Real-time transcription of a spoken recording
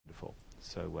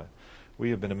So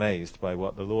we have been amazed by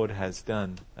what the Lord has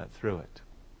done through it.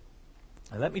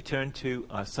 And let me turn to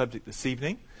our subject this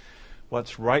evening,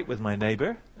 what's right with my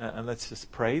neighbor, and let's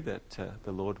just pray that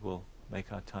the Lord will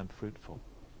make our time fruitful.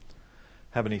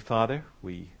 Heavenly Father,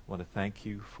 we want to thank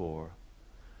you for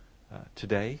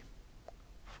today,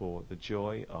 for the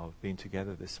joy of being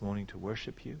together this morning to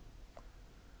worship you,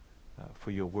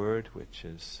 for your word, which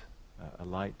is a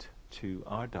light to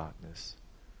our darkness,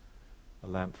 a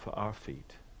lamp for our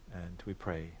feet. And we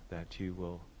pray that you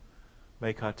will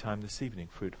make our time this evening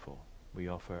fruitful. We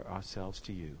offer ourselves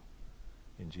to you.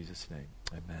 In Jesus' name,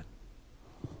 amen.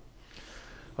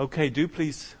 Okay, do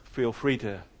please feel free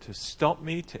to stop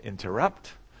me, to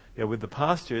interrupt. With the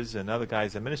pastors and other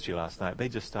guys in ministry last night, they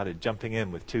just started jumping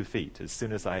in with 2 feet as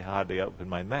soon as I hardly opened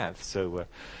my mouth. So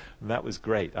that was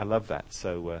great. I love that.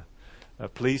 So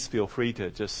please feel free to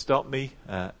just stop me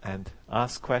and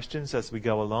ask questions as we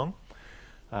go along.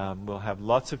 We'll have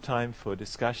lots of time for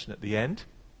discussion at the end,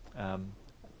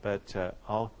 but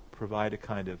I'll provide a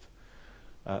kind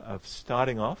of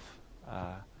starting off.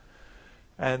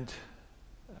 And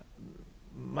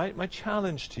my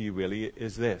challenge to you really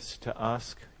is this, to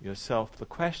ask yourself the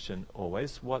question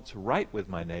always, what's right with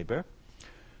my neighbor,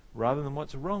 rather than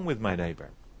what's wrong with my neighbor.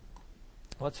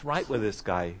 What's right with this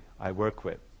guy I work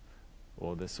with,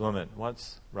 or this woman,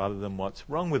 rather than what's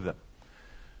wrong with them.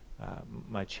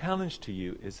 My challenge to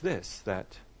you is this,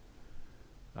 that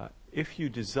if you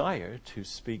desire to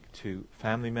speak to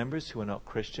family members who are not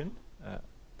Christian,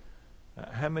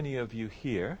 how many of you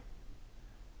here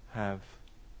have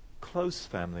close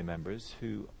family members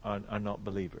who are not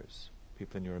believers?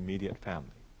 People in your immediate family.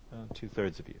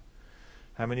 2/3 of you.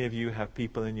 How many of you have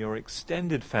people in your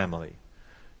extended family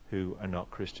who are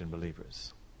not Christian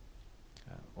believers?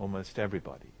 Almost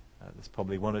everybody. There's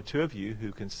probably 1 or 2 of you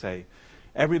who can say,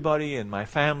 everybody in my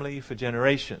family for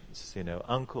generations,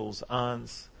 uncles,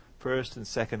 aunts, first and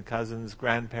second cousins,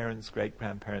 grandparents,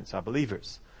 great-grandparents are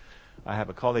believers. I have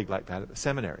a colleague like that at the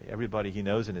seminary. Everybody he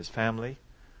knows in his family,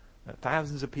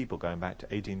 thousands of people going back to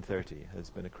 1830 has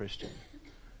been a Christian,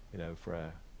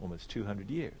 for almost 200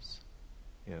 years,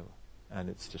 and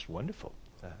it's just wonderful.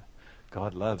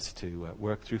 God loves to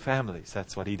work through families.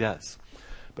 That's what he does.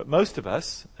 But most of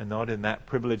us are not in that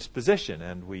privileged position,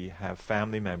 and we have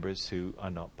family members who are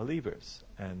not believers.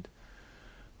 And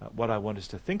what I want us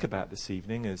to think about this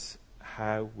evening is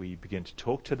how we begin to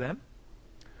talk to them.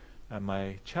 And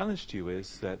my challenge to you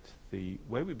is that the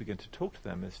way we begin to talk to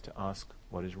them is to ask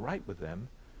what is right with them,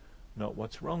 not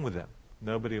what's wrong with them.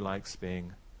 Nobody likes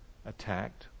being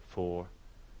attacked for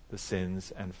the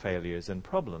sins and failures and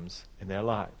problems in their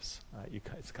lives.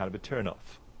 It's kind of a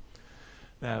turn-off.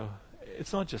 Now,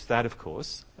 it's not just that, of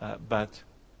course, but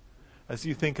as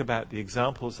you think about the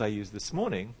examples I used this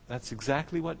morning, that's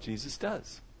exactly what Jesus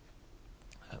does.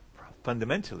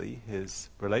 Fundamentally, his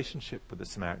relationship with the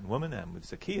Samaritan woman and with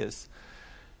Zacchaeus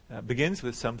begins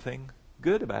with something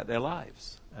good about their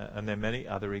lives. And there are many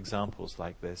other examples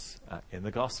like this in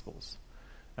the Gospels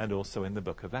and also in the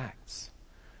book of Acts.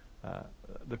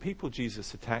 The people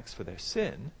Jesus attacks for their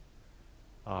sin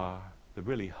are the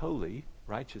really holy,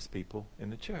 righteous people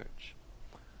in the church,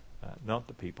 not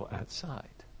the people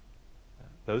outside.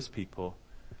 Those people,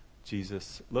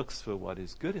 Jesus looks for what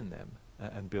is good in them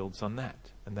and builds on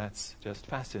that. And that's just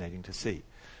fascinating to see.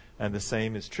 And the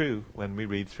same is true when we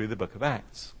read through the book of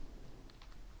Acts.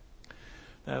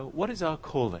 Now, what is our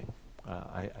calling?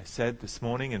 I said this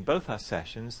morning in both our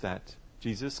sessions that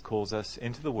Jesus calls us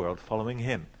into the world following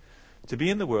him, to be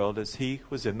in the world as he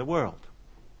was in the world.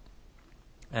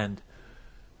 And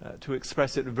to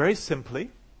express it very simply,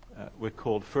 we're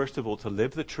called first of all to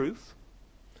live the truth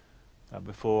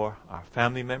before our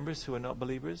family members who are not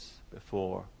believers,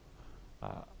 before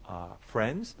our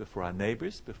friends, before our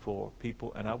neighbors, before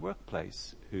people in our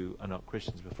workplace who are not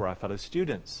Christians, before our fellow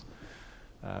students,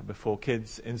 before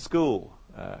kids in school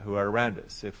who are around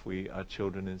us, if we are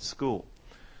children in school.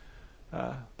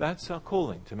 That's our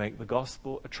calling, to make the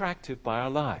gospel attractive by our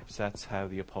lives. That's how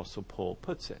the Apostle Paul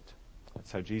puts it.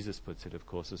 That's how Jesus puts it, of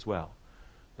course, as well.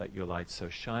 Let your light so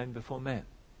shine before men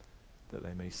that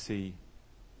they may see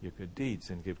your good deeds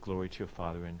and give glory to your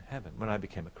Father in heaven. When I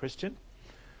became a Christian,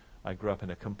 I grew up in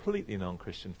a completely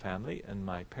non-Christian family, and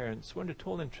my parents weren't at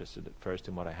all interested at first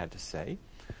in what I had to say.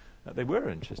 They were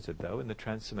interested, though, in the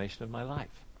transformation of my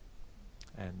life.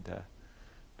 And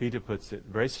Peter puts it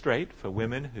very straight for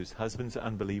women whose husbands are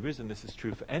unbelievers, and this is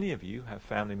true for any of you who have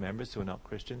family members who are not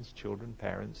Christians, children,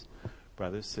 parents,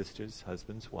 brothers, sisters,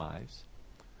 husbands, wives.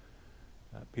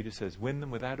 Peter says, win them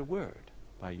without a word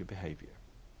by your behavior.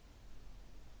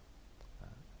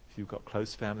 If you've got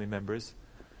close family members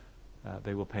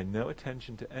They will pay no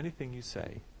attention to anything you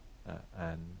say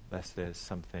unless there's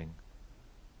something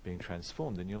being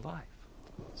transformed in your life.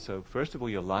 So first of all,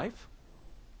 your life.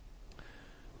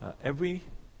 Every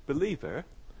believer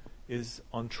is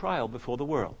on trial before the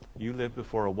world. You live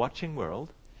before a watching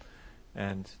world,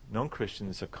 and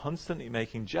non-Christians are constantly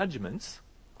making judgments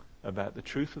about the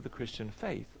truth of the Christian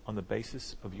faith on the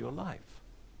basis of your life.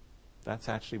 That's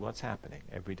actually what's happening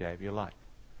every day of your life.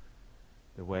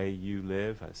 The way you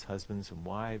live as husbands and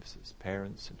wives, as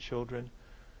parents and children,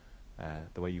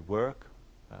 the way you work,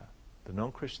 the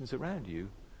non-Christians around you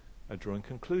are drawing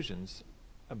conclusions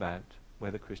about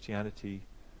whether Christianity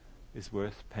is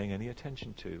worth paying any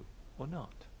attention to or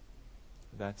not.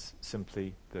 That's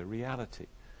simply the reality.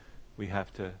 We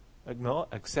have to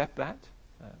accept that.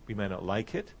 We may not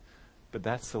like it, but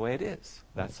that's the way it is.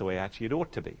 That's the way actually it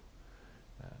ought to be.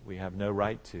 We have no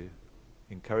right to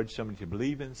encourage somebody to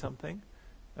believe in something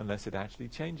unless it actually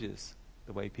changes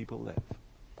the way people live.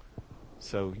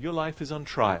 So your life is on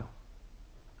trial.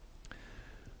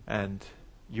 And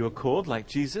you are called, like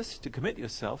Jesus, to commit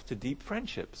yourself to deep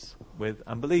friendships with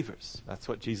unbelievers. That's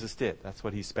what Jesus did. That's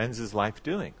what he spends his life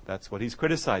doing. That's what he's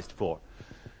criticized for.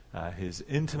 His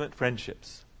intimate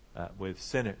friendships with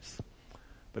sinners.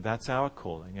 But that's our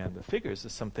calling, and the figures are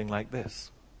something like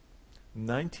this.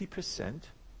 90%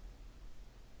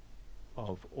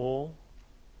 of all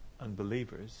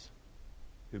unbelievers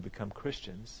who become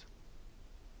Christians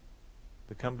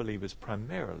become believers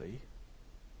primarily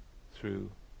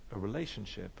through a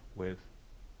relationship with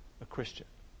a Christian,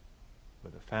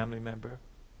 with a family member,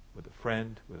 with a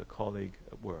friend, with a colleague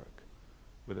at work,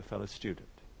 with a fellow student.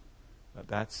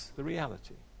 That's the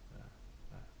reality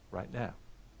right now.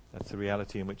 That's the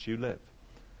reality in which you live.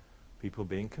 People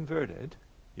being converted,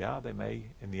 they may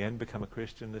in the end become a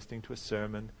Christian, listening to a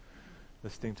sermon,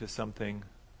 listening to something,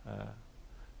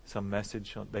 some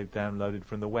message they've downloaded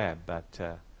from the web,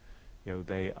 but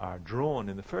they are drawn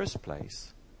in the first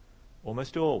place,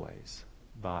 almost always,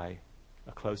 by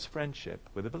a close friendship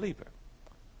with a believer,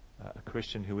 a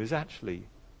Christian who is actually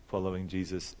following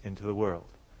Jesus into the world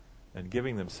and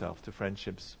giving themselves to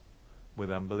friendships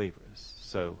with unbelievers.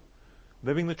 So,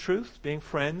 living the truth, being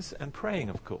friends, and praying,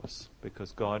 of course,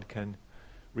 because God can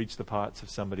reach the parts of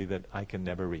somebody that I can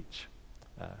never reach.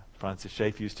 Francis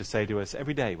Schaeffer used to say to us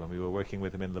every day when we were working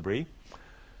with him in L'Abri,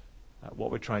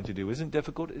 what we're trying to do isn't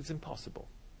difficult, it's impossible.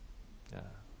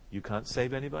 You can't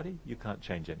save anybody, you can't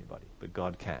change anybody, but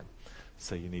God can.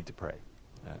 So you need to pray.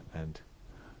 And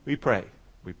we pray.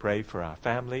 We pray for our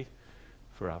family,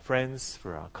 for our friends,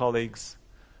 for our colleagues,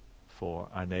 for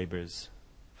our neighbors,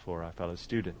 for our fellow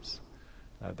students.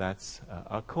 That's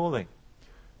our calling.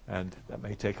 And that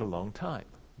may take a long time.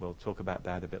 We'll talk about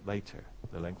that a bit later,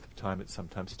 the length of time it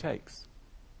sometimes takes.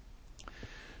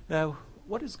 Now,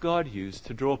 what does God use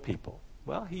to draw people?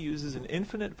 Well, he uses an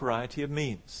infinite variety of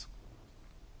means.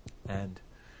 And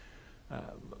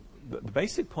the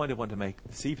basic point I want to make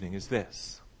this evening is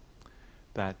this,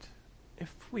 that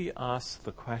if we ask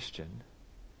the question,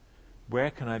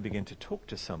 where can I begin to talk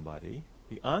to somebody?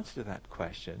 The answer to that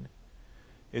question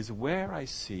is where I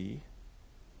see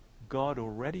God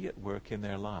already at work in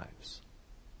their lives.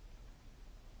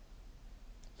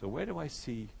 So where do I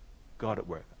see God at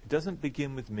work? It doesn't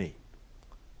begin with me.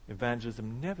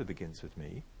 Evangelism never begins with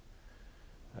me.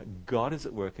 God is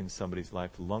at work in somebody's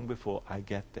life long before I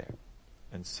get there.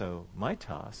 And so my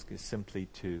task is simply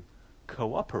to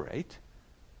cooperate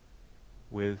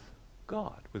with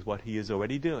God, with what he is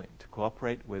already doing, to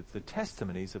cooperate with the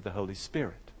testimonies of the Holy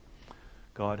Spirit.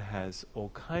 God has all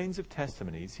kinds of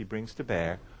testimonies he brings to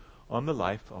bear on the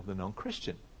life of the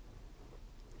non-Christian.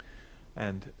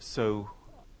 And so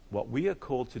what we are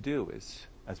called to do is,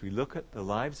 as we look at the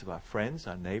lives of our friends,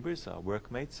 our neighbors, our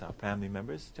workmates, our family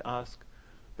members, to ask,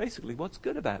 basically, what's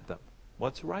good about them?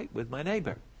 What's right with my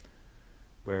neighbor?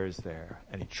 Where is there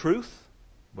any truth?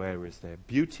 Where is there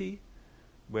beauty?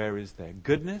 Where is there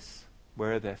goodness?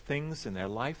 Where are there things in their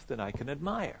life that I can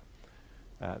admire,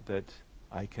 that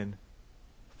I can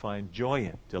find joy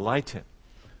in, delight in,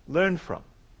 learn from?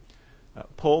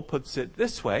 Paul puts it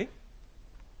this way: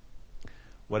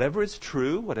 whatever is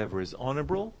true, whatever is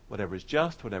honorable, whatever is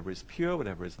just, whatever is pure,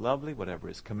 whatever is lovely, whatever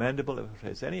is commendable, if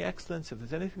there's any excellence, if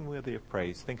there's anything worthy of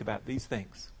praise, think about these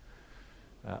things.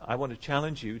 I want to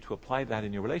challenge you to apply that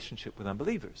in your relationship with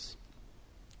unbelievers.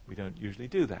 We don't usually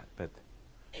do that, but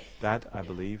that, I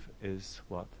believe, is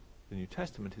what the New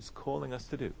Testament is calling us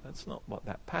to do. That's not what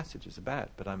that passage is about,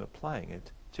 but I'm applying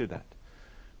it to that.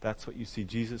 That's what you see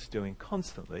Jesus doing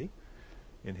constantly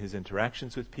in his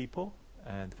interactions with people,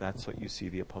 and that's what you see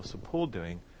the Apostle Paul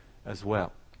doing as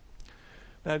well.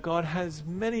 Now, God has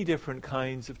many different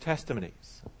kinds of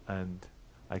testimonies, and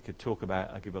I'll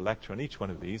give a lecture on each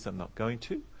one of these. I'm not going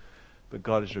to. But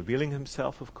God is revealing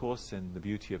himself, of course, in the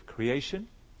beauty of creation.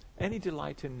 Any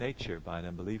delight in nature by an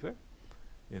unbeliever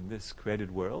in this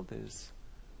created world is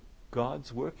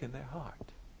God's work in their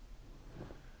heart.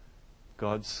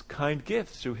 God's kind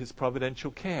gifts through his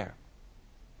providential care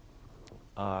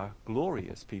are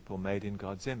glorious people made in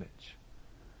God's image.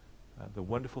 The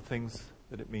wonderful things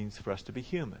that it means for us to be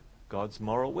human. God's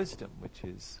moral wisdom, which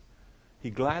is he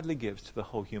gladly gives to the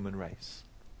whole human race.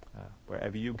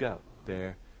 Wherever you go,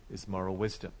 there is moral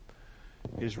wisdom.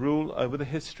 His rule over the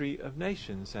history of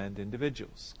nations and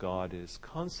individuals. God is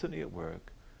constantly at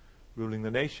work ruling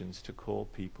the nations to call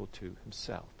people to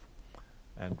himself,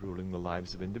 and ruling the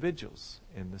lives of individuals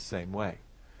in the same way.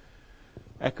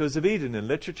 Echoes of Eden in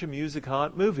literature, music,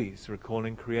 art, movies,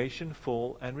 recalling creation,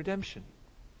 fall, and redemption.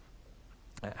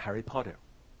 Harry Potter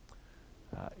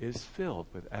is filled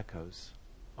with echoes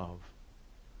of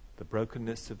the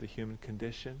brokenness of the human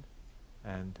condition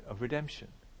and of redemption.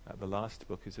 The last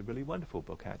book is a really wonderful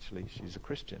book, actually. She's a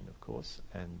Christian, of course,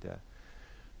 and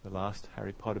the last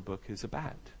Harry Potter book is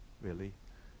about, really,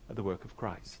 the work of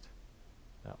Christ,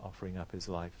 offering up his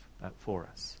life for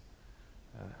us,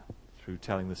 through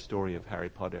telling the story of Harry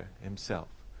Potter himself,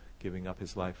 giving up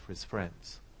his life for his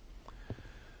friends.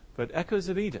 But Echoes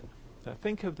of Eden,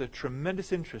 think of the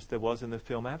tremendous interest there was in the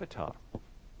film Avatar.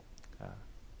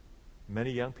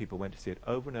 Many young people went to see it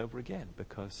over and over again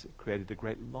because it created a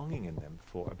great longing in them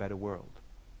for a better world.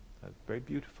 Very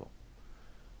beautiful.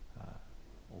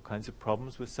 All kinds of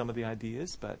problems with some of the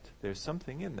ideas, but there's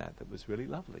something in that was really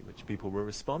lovely, which people were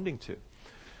responding to.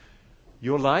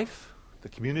 Your life, the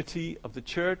community of the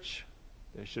church,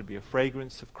 there should be a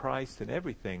fragrance of Christ in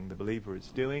everything the believer is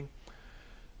doing.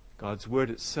 God's Word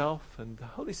itself, and the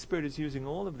Holy Spirit is using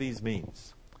all of these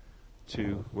means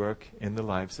to work in the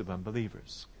lives of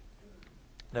unbelievers.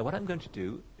 Now, what I'm going to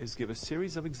do is give a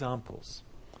series of examples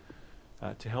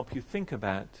to help you think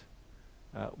about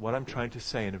what I'm trying to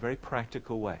say in a very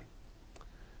practical way.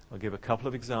 I'll give a couple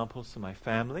of examples of my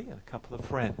family and a couple of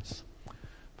friends.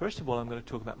 First of all, I'm going to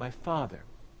talk about my father.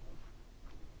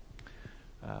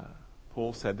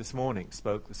 Paul spoke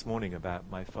this morning about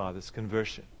my father's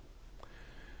conversion.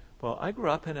 Well, I grew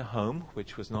up in a home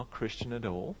which was not Christian at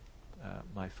all.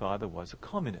 My father was a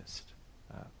communist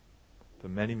for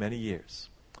many, many years.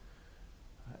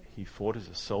 He fought as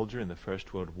a soldier in the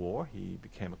First World War. He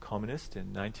became a communist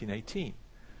in 1918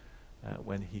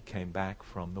 when he came back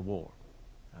from the war.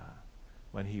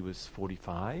 When he was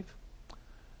 45,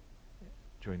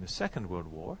 during the Second World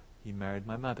War, he married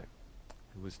my mother,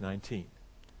 who was 19.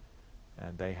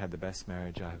 And they had the best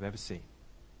marriage I have ever seen.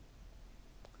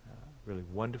 Really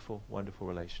wonderful, wonderful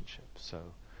relationship. So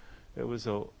it was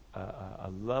a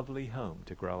lovely home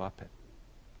to grow up in.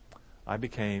 I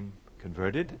became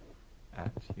converted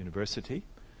at university,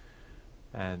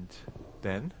 and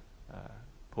then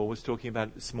Paul was talking about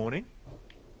it this morning.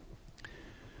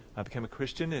 I became a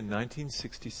Christian in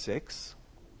 1966,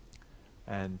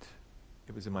 and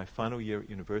it was in my final year at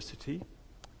university.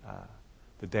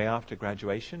 The day after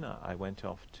graduation, I went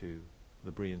off to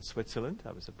L'Abri in Switzerland.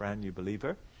 I was a brand new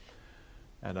believer,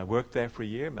 and I worked there for a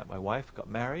year, met my wife, got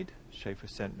married. Schaefer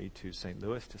sent me to St.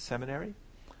 Louis to seminary,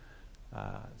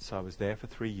 so I was there for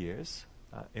 3 years.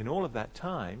 In all of that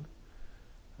time,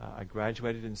 I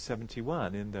graduated in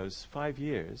 71. In those 5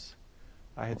 years,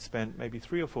 I had spent maybe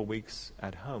 3 or 4 weeks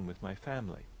at home with my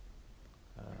family.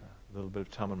 A little bit of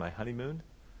time on my honeymoon,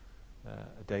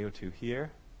 a day or two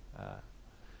here,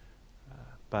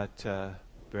 but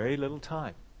very little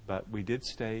time. But we did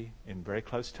stay in very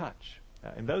close touch.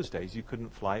 In those days, you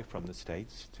couldn't fly from the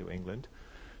States to England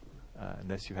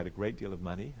unless you had a great deal of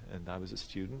money, and I was a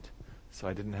student. So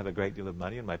I didn't have a great deal of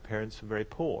money, and my parents were very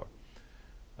poor,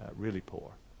 really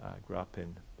poor. I grew up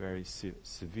in very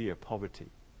severe poverty,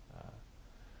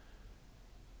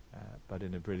 but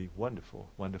in a really wonderful,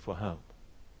 wonderful home.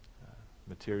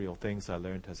 Material things I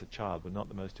learned as a child were not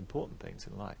the most important things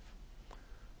in life.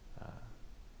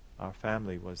 Our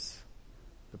family was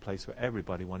the place where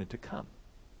everybody wanted to come,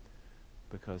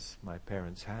 because my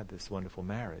parents had this wonderful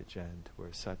marriage and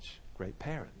were such great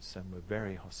parents and were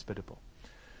very hospitable.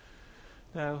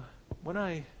 Now, when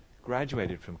I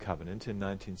graduated from Covenant in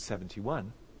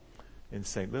 1971 in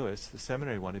St. Louis, the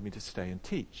seminary wanted me to stay and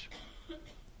teach.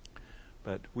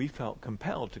 But we felt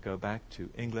compelled to go back to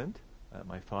England.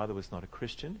 My father was not a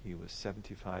Christian. He was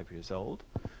 75 years old,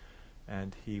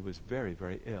 and he was very,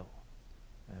 very ill.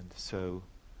 And so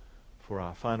for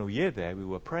our final year there, we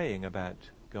were praying about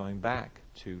going back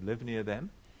to live near them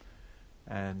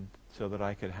and so that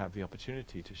I could have the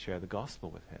opportunity to share the gospel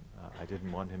with him. I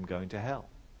didn't want him going to hell.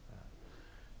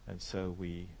 And so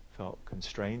we felt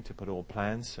constrained to put all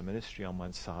plans for ministry on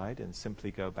one side and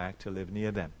simply go back to live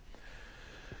near them.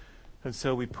 And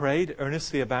so we prayed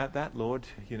earnestly about that. Lord,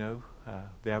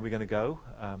 where are we going to go?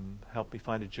 Help me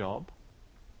find a job.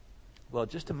 Well,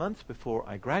 just a month before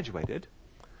I graduated,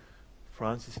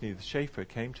 Francis Neither Schaeffer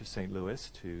came to St. Louis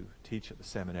to teach at the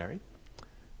seminary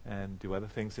and do other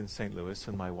things in St. Louis,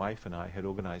 and my wife and I had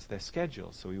organized their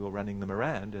schedule, so we were running them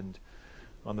around, and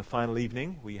on the final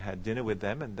evening we had dinner with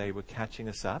them, and they were catching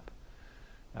us up.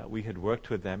 We had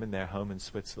worked with them in their home in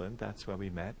Switzerland. That's where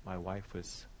we met. My wife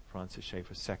was Francis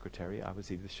Schaeffer's secretary. I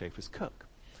was Edith Schaeffer's cook.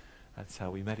 That's how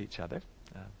we met each other,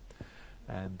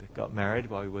 and got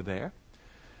married while we were there.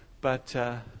 But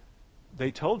they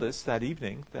told us that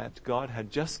evening that God had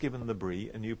just given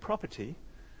L'Abri a new property,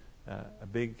 a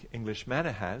big English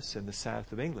manor house in the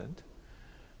south of England,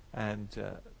 and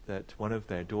that one of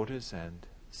their daughters and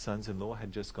sons-in-law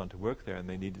had just gone to work there, and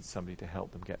they needed somebody to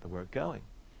help them get the work going.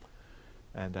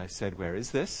 And I said, "Where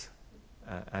is this?"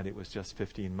 And it was just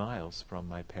 15 miles from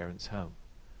my parents' home.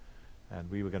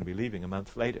 And we were going to be leaving a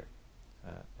month later.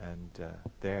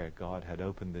 There God had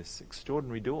opened this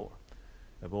extraordinary door.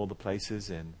 Of all the places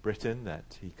in Britain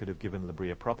that he could have given L'Abri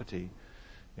a property,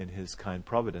 in his kind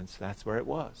providence, that's where it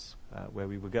was, where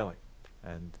we were going.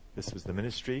 And this was the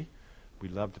ministry we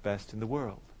loved best in the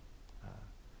world.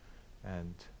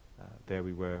 There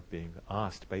we were being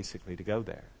asked basically to go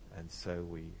there. And so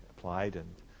we applied,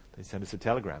 and they sent us a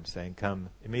telegram saying,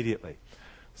 "Come immediately."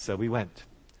 So we went.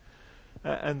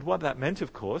 And what that meant,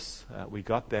 of course, we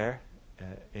got there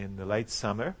in the late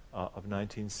summer of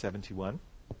 1971.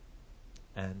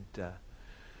 And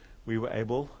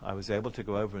I was able to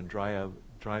go over and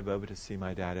drive over to see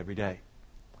my dad every day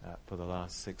for the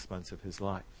last 6 months of his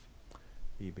life.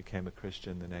 He became a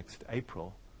Christian the next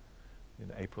April,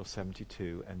 in April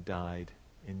 72, and died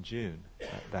in June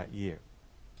that year.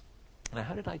 Now,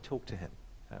 how did I talk to him?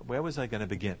 Where was I going to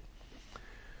begin?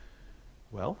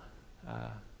 Well,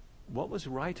 what was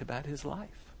right about his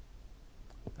life?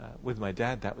 With my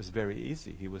dad, that was very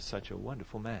easy. He was such a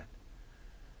wonderful man.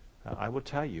 I will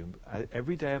tell you,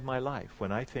 every day of my life,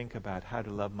 when I think about how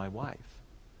to love my wife,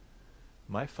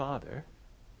 my father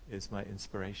is my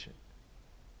inspiration.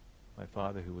 My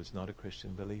father, who was not a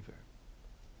Christian believer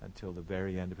until the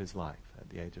very end of his life, at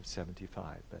the age of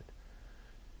 75. But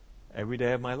every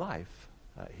day of my life,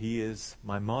 he is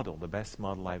my model, the best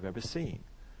model I've ever seen,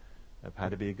 of how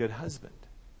to be a good husband,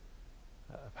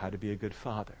 of how to be a good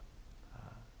father.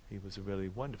 He was a really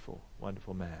wonderful,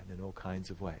 wonderful man in all kinds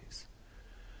of ways.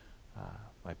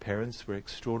 My parents were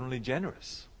extraordinarily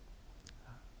generous.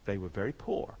 They were very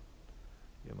poor.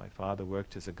 My father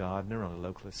worked as a gardener on a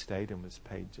local estate and was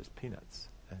paid just peanuts.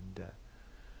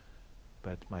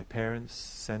 But my parents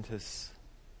sent us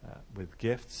with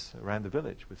gifts around the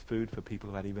village, with food for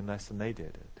people who had even less than they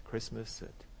did. At Christmas,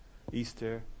 at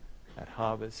Easter, at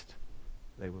harvest.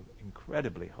 They were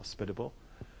incredibly hospitable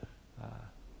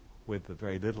with the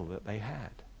very little that they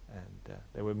had. And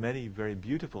there were many very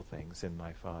beautiful things in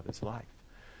my father's life.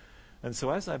 And so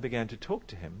as I began to talk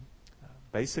to him,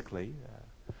 basically,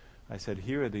 I said,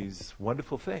 here are these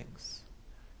wonderful things.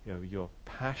 Your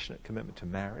passionate commitment to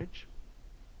marriage,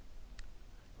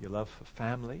 your love for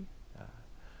family.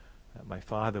 My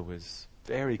father was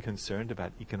very concerned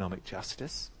about economic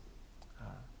justice.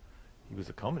 He was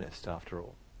a communist, after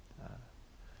all,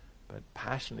 but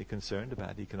passionately concerned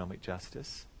about economic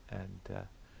justice. And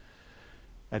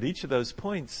at each of those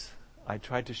points, I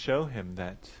tried to show him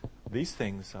that these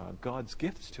things are God's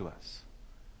gifts to us,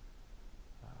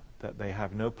 that they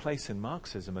have no place in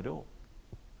Marxism at all.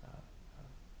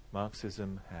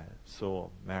 Marxism saw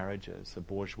marriage as a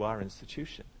bourgeois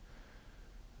institution.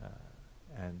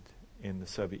 And in the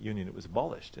Soviet Union, it was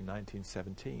abolished in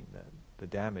 1917. The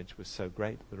damage was so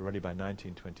great that already by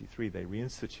 1923, they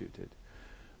reinstituted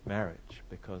marriage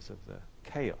because of the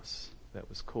chaos that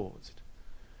was caused.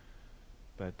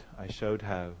 But I showed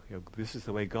how this is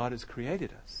the way God has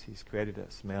created us. He's created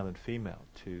us, male and female,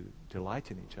 to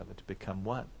delight in each other, to become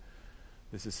one.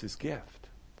 This is his gift.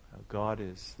 God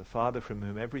is the Father from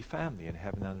whom every family in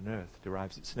heaven and on earth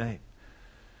derives its name.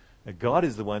 God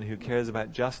is the one who cares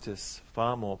about justice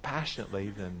far more passionately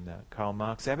than Karl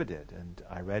Marx ever did. And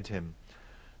I read him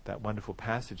that wonderful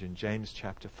passage in James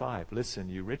chapter 5. Listen,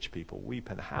 you rich people, weep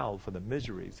and howl for the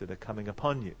miseries that are coming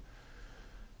upon you.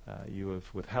 You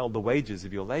have withheld the wages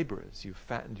of your laborers. You've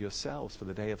fattened yourselves for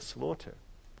the day of slaughter.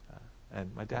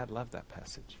 And my dad loved that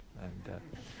passage.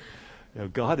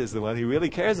 And God is the one who really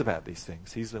cares about these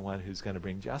things. He's the one who's going to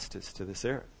bring justice to this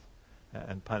earth.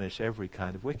 and punish every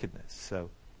kind of wickedness.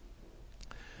 So,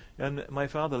 and my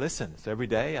father listens. Every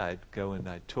day I'd go and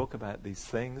I'd talk about these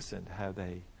things and how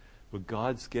they were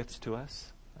God's gifts to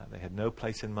us. They had no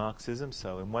place in Marxism,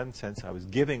 so in one sense I was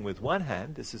giving with one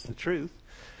hand, this is the truth,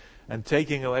 and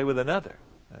taking away with another.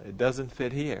 It doesn't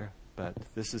fit here, but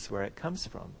this is where it comes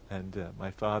from. And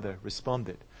my father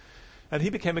responded. And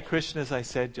he became a Christian, as I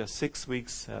said, just 6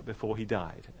 weeks before he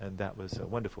died. And that was a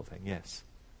wonderful thing, yes.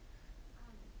 I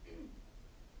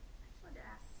just wanted to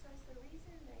ask, so is the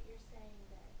reason that you're saying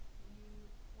that you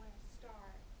want to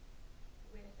start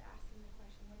with asking the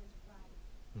question, what is right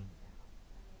about? I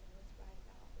mean, what's right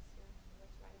about this young man?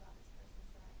 What's right about this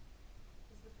person's life?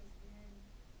 Is because then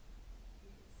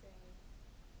you can say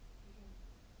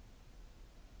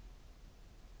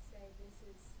this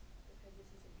is because this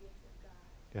is a gift of God.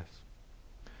 Yes.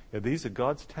 Yeah, these are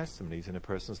God's testimonies in a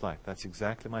person's life. That's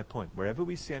exactly my point. Wherever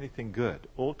we see anything good,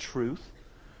 all truth,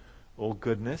 all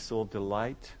goodness, all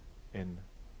delight in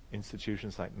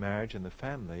institutions like marriage and the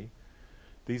family,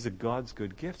 these are God's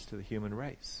good gifts to the human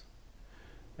race.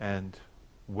 And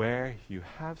where you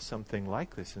have something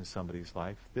like this in somebody's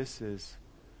life, this is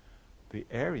the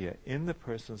area in the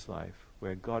person's life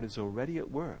where God is already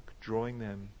at work, drawing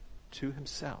them to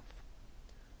himself.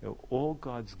 All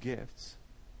God's gifts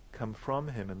come from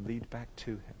him and lead back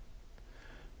to him.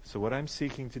 So what I'm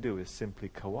seeking to do is simply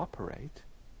cooperate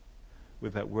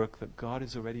with that work that God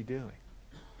is already doing.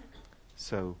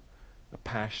 So a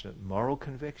passionate moral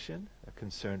conviction, a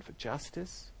concern for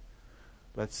justice.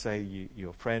 Let's say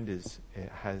your friend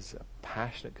has a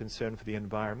passionate concern for the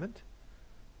environment.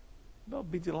 Well,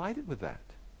 be delighted with that.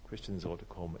 Christians ought to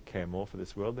care more for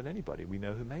this world than anybody. We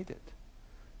know who made it.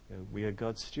 We are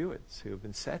God's stewards who have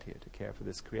been set here to care for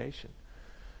this creation.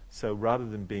 So rather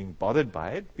than being bothered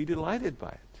by it, be delighted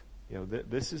by it.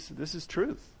 This is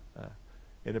truth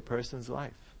in a person's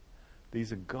life.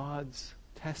 These are God's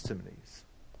testimonies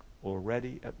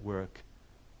already at work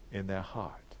in their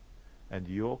heart. And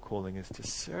your calling is to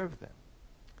serve them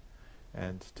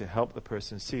and to help the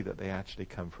person see that they actually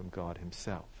come from God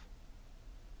himself.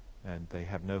 And they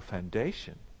have no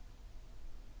foundation,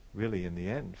 really, in the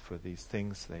end, for these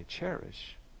things they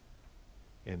cherish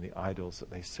in the idols that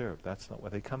they serve. That's not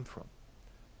where they come from.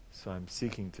 So I'm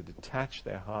seeking to detach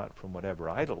their heart from whatever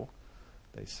idol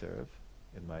they serve,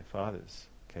 in my father's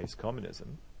case,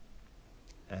 communism,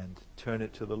 and turn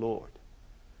it to the Lord.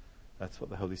 That's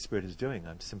what the Holy Spirit is doing.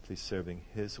 I'm simply serving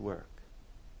his work.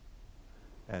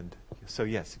 And so,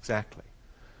 yes, exactly.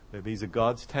 These are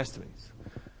God's testimonies.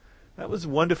 That was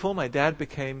wonderful. My dad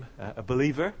became a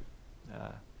believer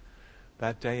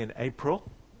that day in April.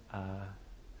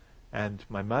 And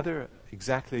my mother,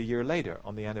 exactly a year later,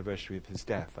 on the anniversary of his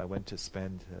death, I went to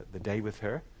spend the day with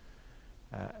her.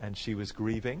 And she was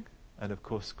grieving. And of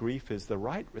course, grief is the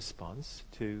right response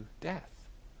to death.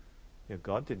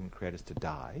 God didn't create us to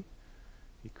die.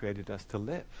 He created us to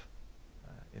live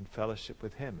in fellowship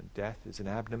with him. And death is an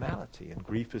abnormality. And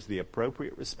grief is the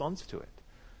appropriate response to it,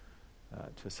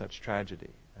 to such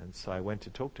tragedy. And so I went to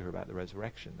talk to her about the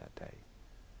resurrection that day.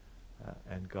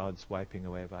 And God's wiping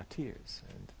away of our tears.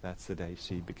 And that's the day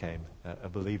she became a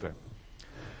believer.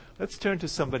 Let's turn to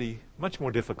somebody much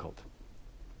more difficult.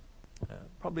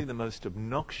 Probably the most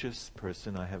obnoxious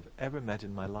person I have ever met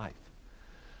in my life.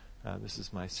 This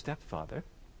is my stepfather.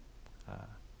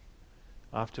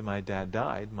 After my dad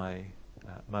died, my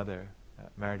mother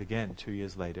married again 2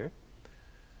 years later.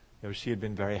 She had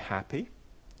been very happy,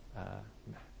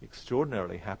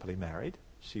 extraordinarily happily married.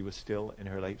 She was still in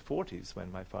her late 40s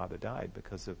when my father died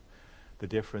because of the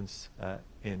difference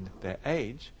in their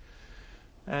age.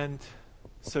 And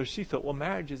so she thought, well,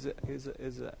 marriage is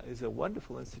a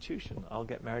wonderful institution. I'll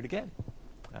get married again.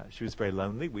 She was very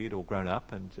lonely. We had all grown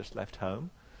up and just left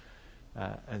home.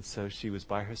 And so she was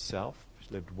by herself.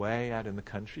 She lived way out in the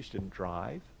country. She didn't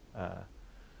drive.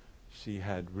 She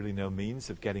had really no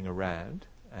means of getting around.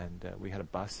 And we had a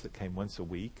bus that came once a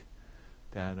week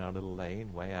down our little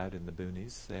lane way out in the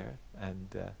boonies there.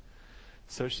 And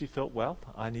so she thought, well,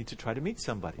 I need to try to meet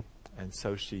somebody. And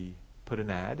so she put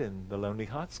an ad in the Lonely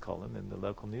Hearts column in the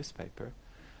local newspaper.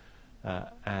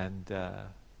 And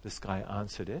this guy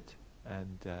answered it.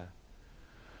 And,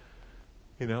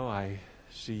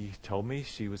 she told me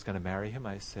she was going to marry him.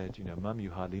 I said, Mum,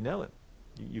 you hardly know him.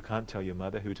 You can't tell your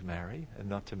mother who to marry and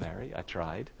not to marry. I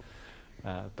tried.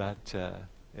 But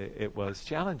it was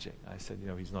challenging. I said,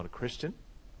 he's not a Christian.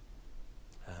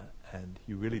 And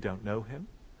you really don't know him.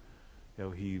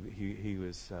 He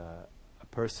was a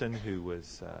person who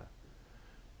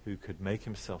could make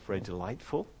himself very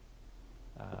delightful,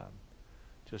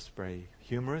 just very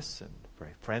humorous and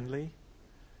very friendly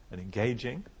and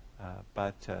engaging.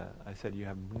 But I said, you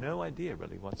have no idea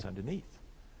really what's underneath.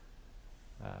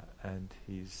 And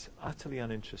he's utterly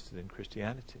uninterested in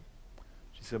Christianity.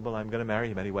 She said, well, I'm going to marry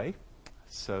him anyway.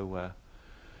 So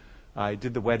I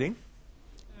did the wedding,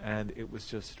 and it was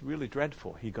just really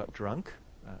dreadful. He got drunk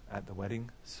at the wedding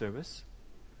service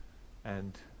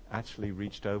and actually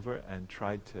reached over and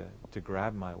tried to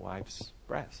grab my wife's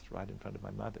breast right in front of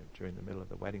my mother during the middle of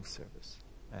the wedding service.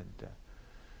 And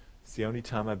it's the only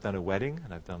time I've done a wedding,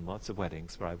 and I've done lots of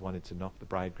weddings, where I've wanted to knock the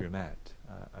bridegroom out.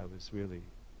 I was really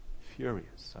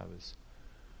furious. I was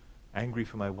angry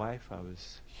for my wife. I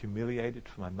was humiliated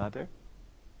for my mother.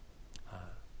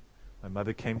 My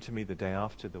mother came to me the day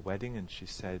after the wedding, and she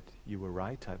said, you were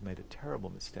right, I've made a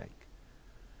terrible mistake.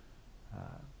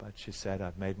 But she said,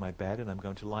 I've made my bed and I'm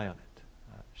going to lie on it.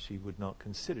 She would not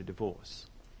consider divorce.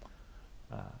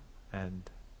 And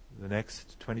the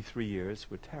next 23 years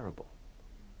were terrible.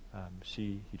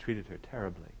 He treated her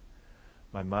terribly.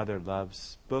 My mother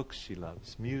loves books, she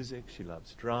loves music, she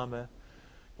loves drama.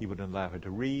 He wouldn't allow her to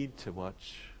read, to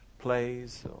watch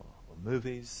plays or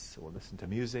movies or listen to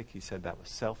music. He said that was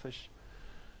selfish.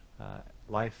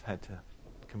 Life had to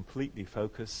completely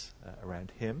focus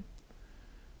around him.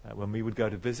 When we would go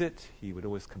to visit, he would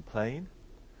always complain.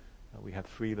 We have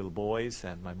 3 little boys,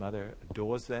 and my mother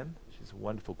adores them. She's a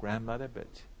wonderful grandmother,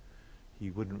 but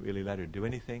he wouldn't really let her do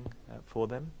anything for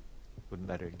them. Wouldn't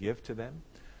let her give to them.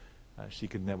 We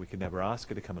could never ask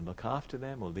her to come and look after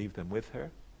them or leave them with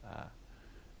her.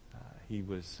 He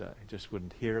just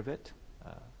wouldn't hear of it.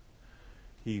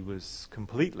 He was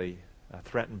completely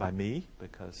threatened by me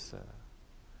because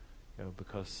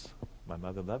my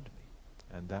mother loved me.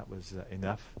 And that was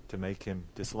enough to make him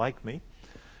dislike me.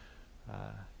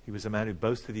 He was a man who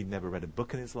boasted he'd never read a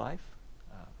book in his life.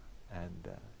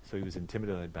 So he was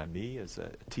intimidated by me as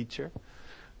a teacher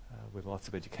with lots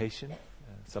of education,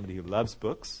 somebody who loves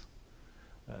books.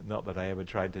 Not that I ever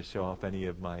tried to show off any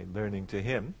of my learning to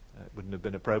him. It wouldn't have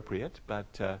been appropriate.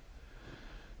 But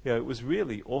it was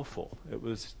really awful. It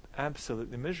was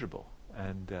absolutely miserable.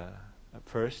 And at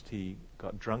first he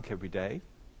got drunk every day.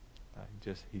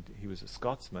 He was a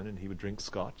Scotsman, and he would drink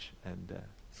Scotch and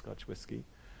Scotch whiskey.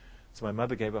 So my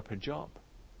mother gave up her job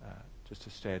just to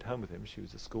stay at home with him. She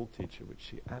was a school teacher, which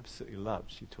she absolutely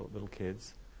loved. She taught little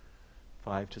kids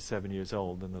 5 to 7 years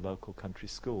old in the local country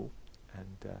school,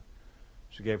 and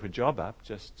she gave her job up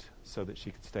just so that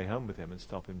she could stay home with him and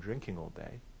stop him drinking all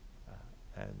day.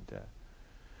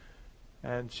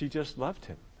 And she just loved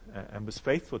him and was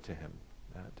faithful to him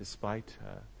despite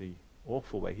the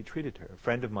awful way he treated her. A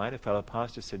friend of mine, a fellow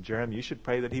pastor, said, Jerram, you should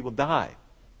pray that he will die.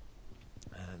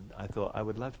 And I thought, I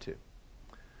would love to.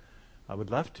 I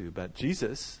would love to, but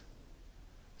Jesus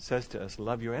says to us,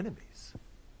 love your enemies.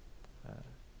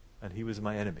 And he was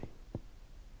my enemy.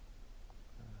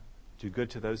 Do good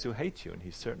to those who hate you, and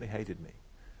he certainly hated me.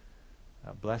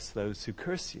 Bless those who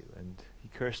curse you, and he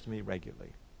cursed me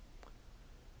regularly.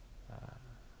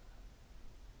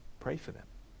 Pray for them.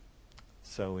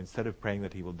 So instead of praying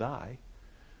that he will die,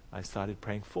 I started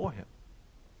praying for him.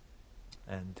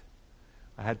 And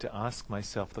I had to ask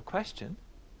myself the question,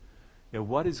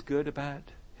 what is good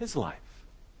about his life?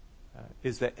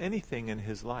 Is there anything in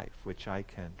his life which I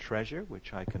can treasure,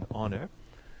 which I can honor?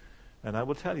 And I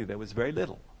will tell you, there was very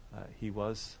little. He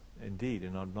was indeed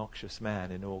an obnoxious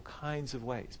man in all kinds of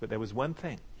ways. But there was one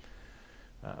thing.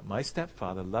 My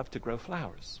stepfather loved to grow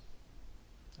flowers.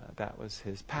 That was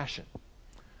his passion.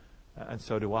 And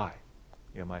so do I.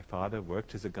 My father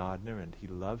worked as a gardener, and he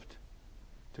loved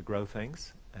to grow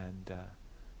things, and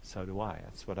so do I.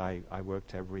 That's what I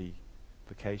worked every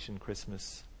vacation,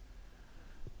 Christmas,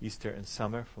 Easter, and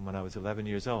summer from when I was 11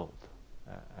 years old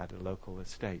at a local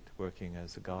estate, working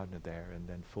as a gardener there, and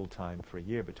then full-time for a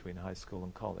year between high school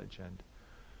and college, and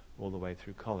all the way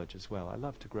through college as well. I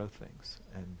loved to grow things,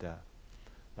 and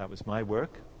that was my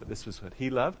work, but this was what he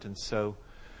loved, and so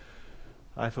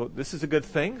I thought, this is a good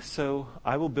thing, so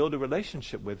I will build a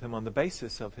relationship with him on the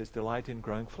basis of his delight in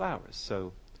growing flowers.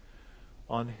 So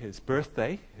on his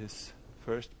birthday, his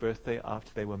first birthday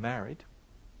after they were married,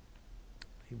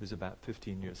 he was about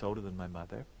 15 years older than my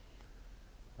mother.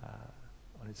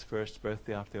 On his first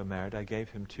birthday after they were married, I gave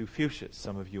him 2 fuchsias.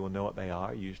 Some of you will know what they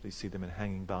are. You usually see them in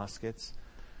hanging baskets.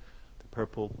 The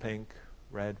purple, pink,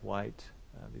 red, white,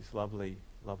 these lovely,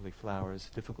 lovely flowers,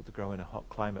 difficult to grow in a hot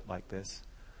climate like this.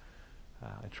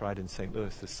 I tried in St.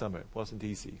 Louis this summer. It wasn't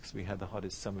easy because we had the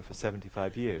hottest summer for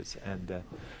 75 years and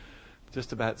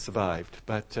just about survived.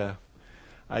 But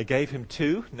I gave him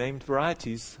 2 named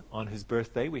varieties on his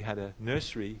birthday. We had a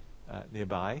nursery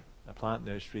nearby, a plant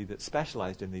nursery that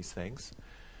specialized in these things.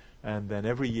 And then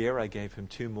every year I gave him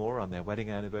 2 more on their wedding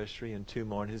anniversary and 2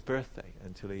 more on his birthday,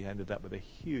 until he ended up with a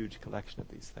huge collection of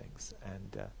these things.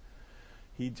 And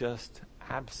he just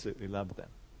absolutely loved them.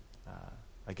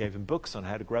 I gave him books on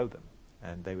how to grow them,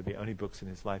 and they were the only books in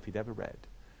his life he'd ever read.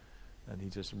 And he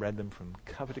just read them from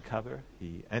cover to cover.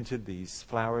 He entered these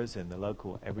flowers in the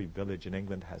local, every village in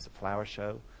England has a flower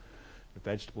show, a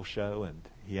vegetable show, and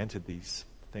he entered these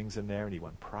things in there, and he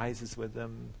won prizes with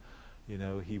them. You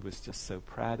know, he was just so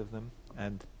proud of them.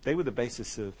 And they were the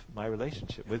basis of my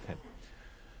relationship with him.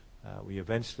 We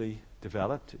eventually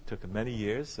developed, it took many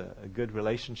years, a good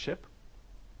relationship.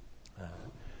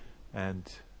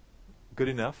 And good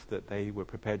enough that they were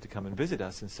prepared to come and visit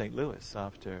us in St. Louis.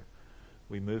 After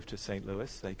we moved to St.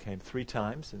 Louis, they came 3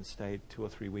 times and stayed 2 or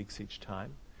 3 weeks each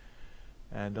time.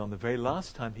 And on the very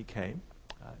last time he came,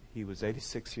 he was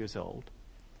 86 years old.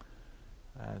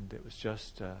 And it was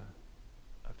just a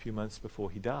few months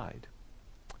before he died.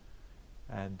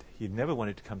 And he'd never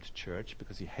wanted to come to church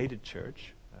because he hated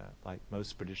church. Like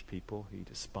most British people, he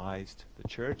despised the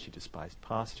church, he despised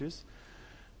pastors,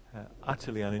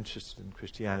 utterly uninterested in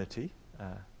Christianity.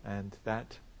 And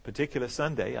that particular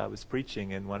Sunday, I was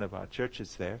preaching in one of our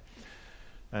churches there,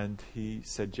 and he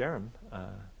said, "Jerram,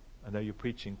 I know you're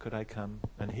preaching, could I come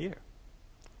and hear?"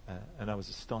 And I was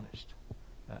astonished.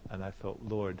 And I thought,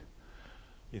 Lord,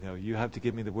 you have to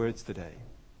give me the words today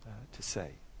to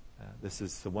say. This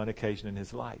is the one occasion in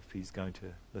his life he's going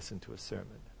to listen to a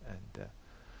sermon. And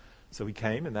so he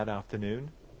came, and that afternoon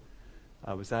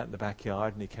I was out in the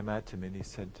backyard, and he came out to me and he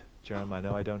said, "Jerram, I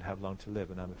know I don't have long to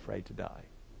live, and I'm afraid to die."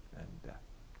 And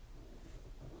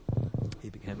he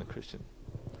became a Christian.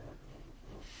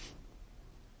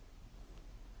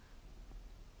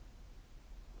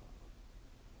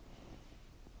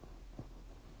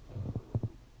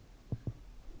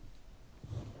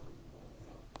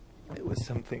 It was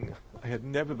something I had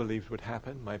never believed would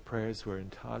happen. My prayers were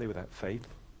entirely without faith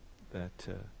that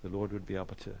the Lord would be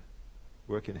able to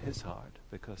work in his heart,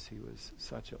 because he was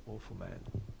such an awful man.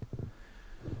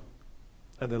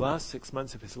 And the last 6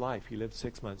 months of his life, he lived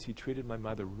 6 months, he treated my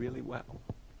mother really well.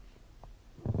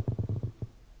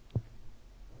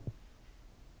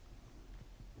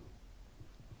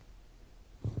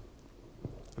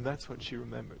 And that's what she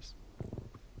remembers.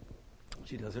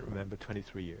 She doesn't remember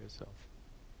 23 years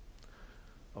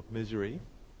of misery.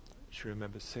 She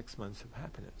remembers 6 months of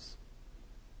happiness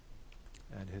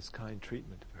and his kind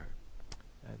treatment of her.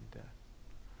 And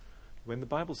when the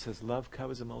Bible says love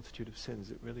covers a multitude of sins,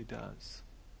 it really does.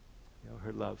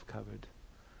 Her love covered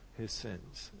his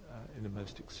sins in the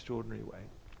most extraordinary way.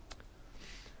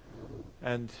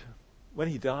 And when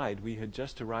he died, we had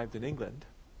just arrived in England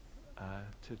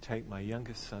to take my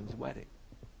youngest son's wedding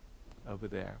over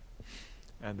there.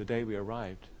 And the day we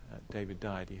arrived, David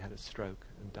died. He had a stroke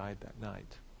and died that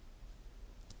night.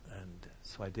 And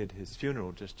so I did his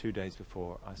funeral just 2 days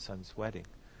before our son's wedding.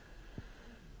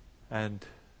 And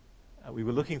we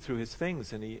were looking through his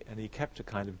things, and he kept a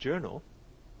kind of journal,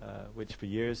 which for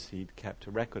years he'd kept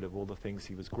a record of all the things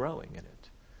he was growing in it.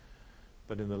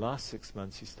 But in the last 6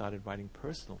 months, he started writing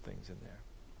personal things in there.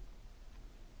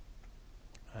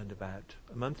 And about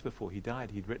a month before he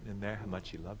died, he'd written in there how much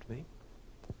he loved me.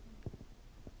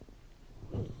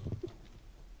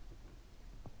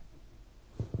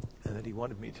 And that he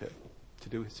wanted me to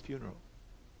do his funeral.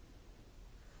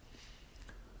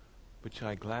 Which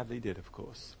I gladly did, of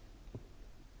course.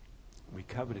 We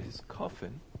covered his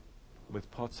coffin with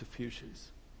pots of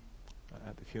fuchsias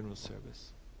at the funeral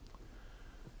service.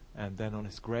 And then on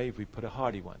his grave we put a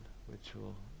hardy one, which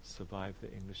will survive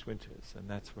the English winters. And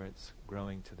that's where it's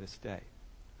growing to this day.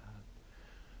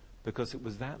 Because it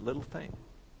was that little thing.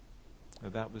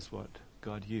 That was what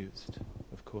God used.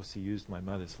 Of course, he used my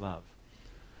mother's love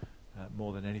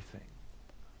more than anything.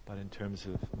 But in terms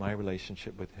of my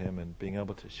relationship with him and being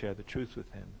able to share the truth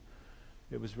with him,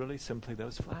 it was really simply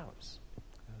those flowers.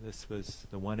 This was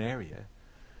the one area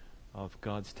of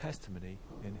God's testimony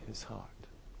in his heart.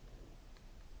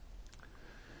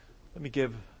 Let me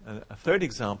give a third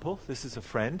example. This is a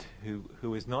friend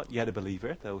who is not yet a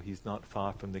believer, though he's not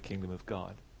far from the kingdom of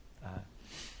God.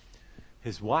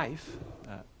 His wife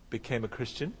became a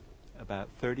Christian about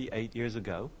 38 years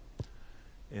ago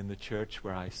in the church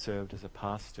where I served as a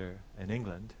pastor in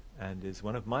England, and is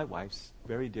one of my wife's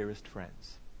very dearest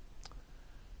friends.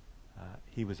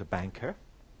 He was a banker,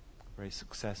 a very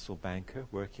successful banker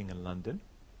working in London,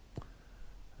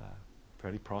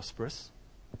 fairly prosperous,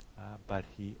 but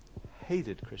he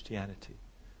hated Christianity.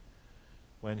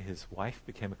 When his wife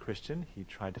became a Christian, he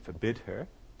tried to forbid her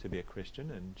to be a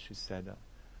Christian, and she said,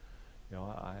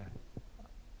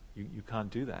 you can't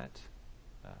do that.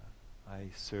 I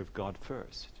serve God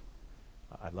first.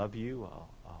 I love you,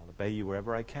 I'll obey you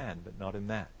wherever I can, but not in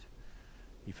that.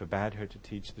 He forbade her to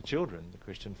teach the children the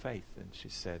Christian faith, and she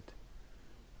said,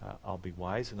 I'll be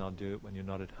wise and I'll do it when you're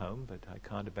not at home, but I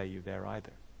can't obey you there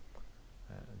either.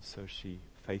 And so she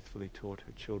faithfully taught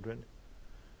her children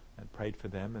and prayed for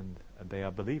them, and they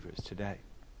are believers today.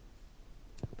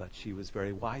 But she was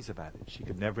very wise about it. She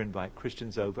could never invite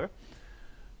Christians over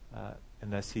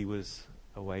unless he was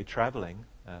away traveling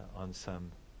on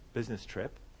some business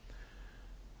trip.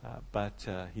 But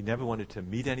he never wanted to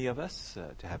meet any of us,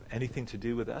 to have anything to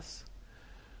do with us.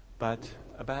 But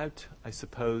about, I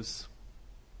suppose,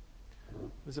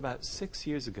 it was about 5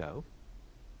 years ago,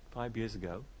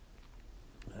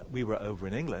 we were over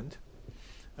in England.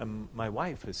 My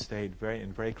wife has stayed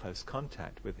in very close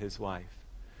contact with his wife.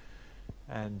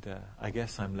 And I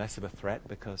guess I'm less of a threat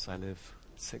because I live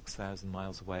 6,000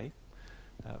 miles away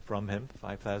from him,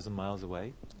 5,000 miles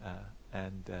away.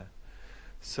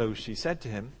 So she said to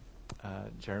him,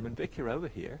 Jerram and Vic are over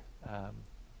here.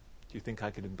 Do you think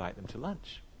I could invite them to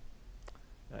lunch?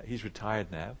 He's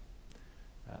retired now.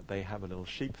 They have a little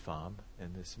sheep farm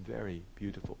in this very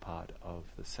beautiful part of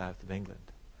the south of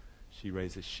England. She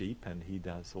raises sheep and he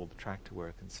does all the tractor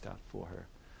work and stuff for her.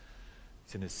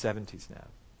 He's in his 70s now.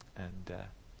 And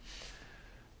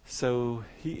so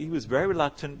he was very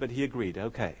reluctant, but he agreed,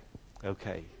 okay.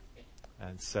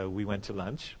 And so we went to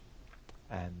lunch,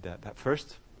 and that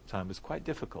first time was quite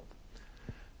difficult.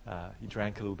 He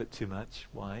drank a little bit too much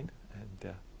wine,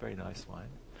 and very nice wine,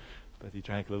 but he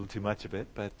drank a little too much of it.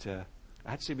 But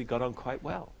actually we got on quite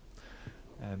well,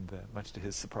 and much to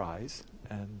his surprise.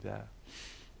 And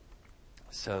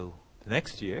so the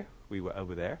next year we were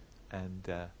over there, and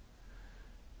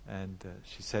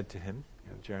she said to him,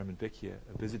 Jerram and Vicky are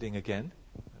visiting again.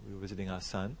 We were visiting our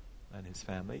son and his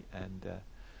family, and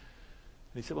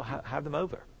he said, well, have them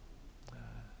over.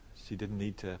 She didn't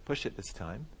need to push it this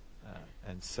time.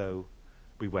 And so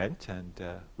we went, and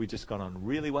we just got on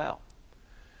really well.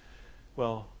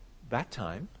 Well, that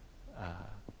time,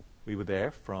 we were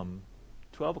there from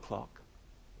 12 o'clock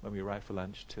when we arrived for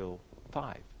lunch till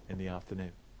 5 in the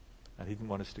afternoon. And he didn't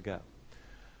want us to go.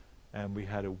 And we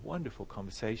had a wonderful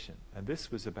conversation. And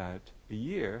this was about a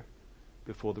year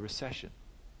before the recession.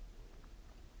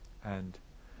 And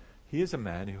he is a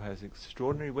man who has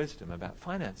extraordinary wisdom about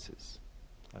finances.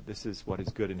 This is what is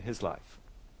good in his life.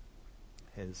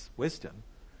 His wisdom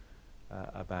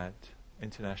about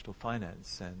international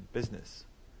finance and business.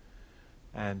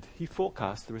 And he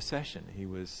forecast the recession.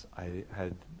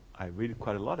 I read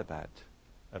quite a lot about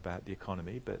the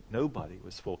economy, but nobody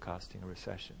was forecasting a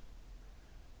recession.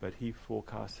 But he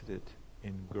forecasted it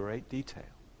in great detail,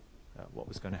 what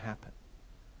was going to happen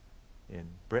in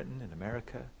Britain, in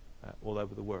America, all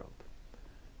over the world,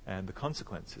 and the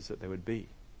consequences that there would be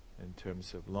in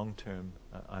terms of long-term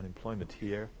unemployment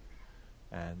here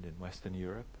and in Western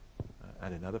Europe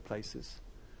and in other places.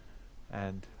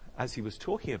 And as he was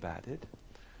talking about it,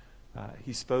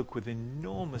 he spoke with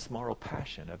enormous moral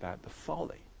passion about the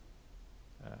folly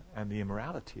and the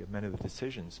immorality of many of the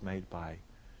decisions made by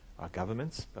our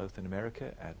governments, both in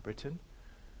America and Britain,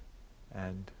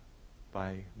 and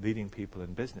by leading people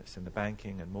in business, in the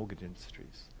banking and mortgage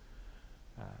industries.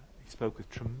 He spoke with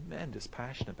tremendous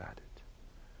passion about it.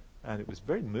 And it was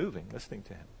very moving listening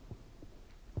to him.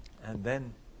 And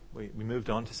then we moved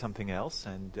on to something else,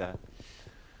 and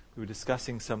we were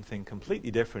discussing something completely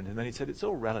different. And then he said, it's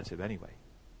all relative anyway.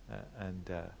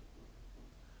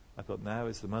 I thought, now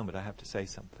is the moment I have to say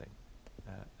something.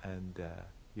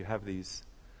 You have these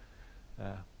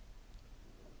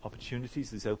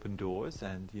opportunities, these open doors,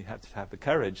 and you have to have the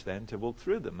courage then to walk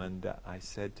through them. And I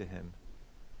said to him,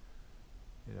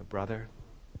 brother,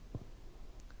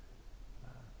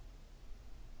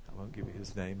 I won't give you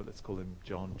his name, but let's call him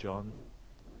John.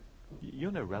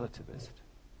 You're no relativist.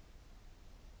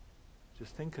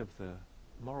 Just think of the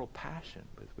moral passion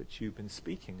with which you've been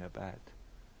speaking about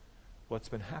what's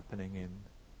been happening in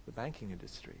the banking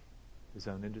industry, his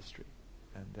own industry,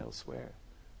 and elsewhere.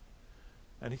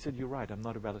 And he said, you're right, I'm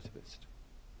not a relativist.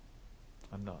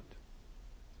 I'm not.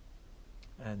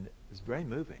 And it was very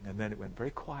moving. And then it went very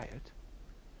quiet.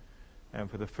 And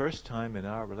for the first time in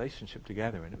our relationship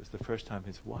together, and it was the first time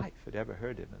his wife had ever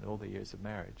heard him in all the years of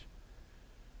marriage,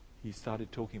 he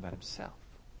started talking about himself.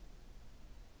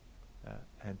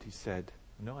 And he said,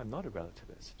 no, I'm not a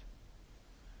relativist.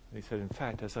 And he said, in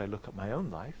fact, as I look at my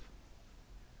own life,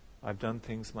 I've done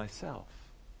things myself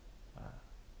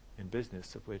in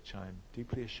business of which I'm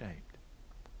deeply ashamed.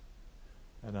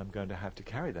 And I'm going to have to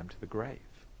carry them to the grave.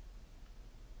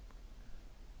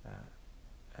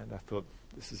 And I thought,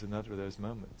 this is another of those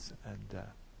moments. And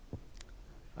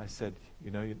I said,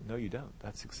 no, you don't.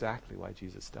 That's exactly why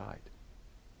Jesus died.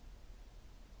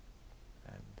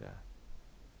 And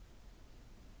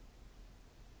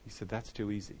he said, that's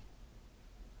too easy.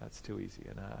 That's too easy.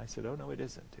 And I said, oh, no, it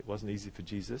isn't. It wasn't easy for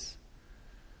Jesus.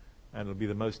 And it'll be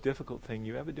the most difficult thing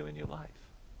you ever do in your life,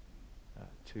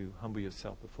 to humble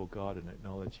yourself before God and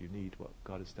acknowledge you need what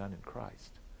God has done in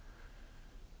Christ.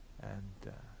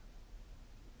 And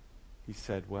he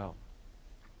said, it'll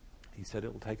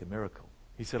take a miracle.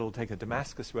 He said, it'll take a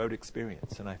Damascus Road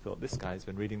experience. And I thought, this guy's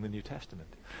been reading the New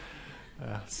Testament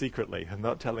secretly and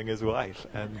not telling his wife.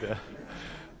 And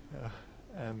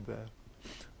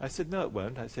I said, no, it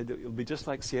won't. I said, it'll be just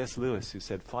like C.S. Lewis, who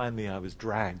said, finally I was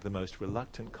dragged, the most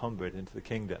reluctant convert, into the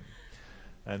kingdom.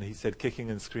 And he said, kicking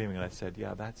and screaming. And I said,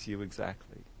 yeah, that's you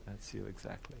exactly. That's you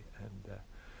exactly.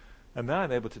 And now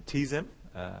I'm able to tease him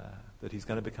that he's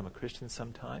going to become a Christian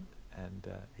sometime. And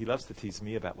he loves to tease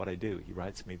me about what I do. He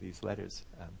writes me these letters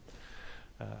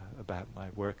about my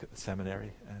work at the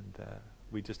seminary. And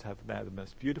we just have now the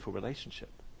most beautiful relationship.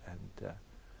 And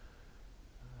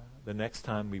the next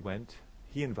time we went,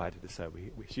 he invited us over.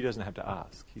 She doesn't have to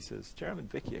ask. He says, Jerram and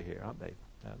Vicky are here, aren't they?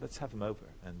 Let's have them over.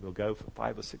 And we'll go for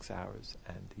 5 or 6 hours.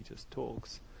 And he just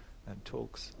talks and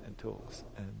talks and talks.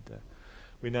 And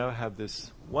we now have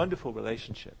this wonderful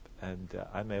relationship. And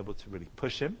I'm able to really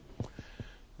push him.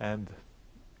 And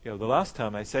the last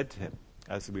time I said to him,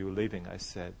 as we were leaving, I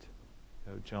said,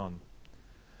 John,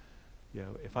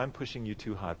 if I'm pushing you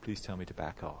too hard, please tell me to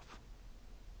back off.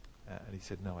 And he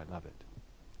said, no, I love it.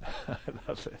 I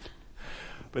love it.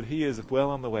 But he is well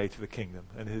on the way to the kingdom.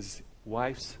 And his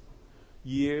wife's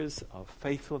years of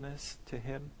faithfulness to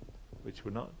him, which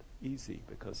were not easy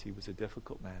because he was a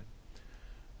difficult man,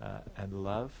 and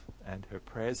love and her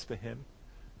prayers for him,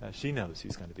 she knows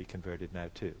he's going to be converted now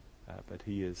too. But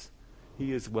he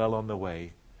is well on the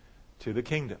way to the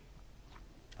kingdom.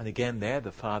 And again there,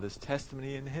 the Father's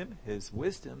testimony in him, his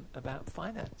wisdom about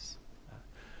finance.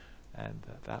 And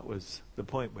that was the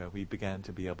point where we began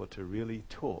to be able to really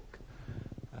talk.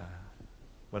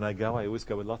 When I always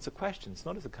go with lots of questions,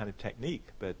 not as a kind of technique,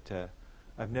 but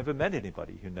I've never met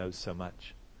anybody who knows so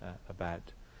much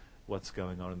about what's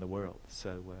going on in the world.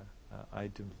 So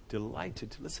I'm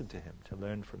delighted to listen to him, to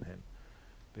learn from him,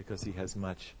 because he has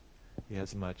much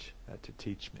to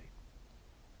teach me.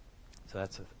 So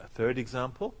that's a third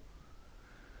example.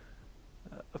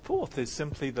 A fourth is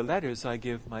simply the letters I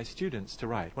give my students to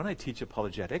write. When I teach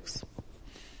apologetics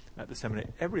at the seminary,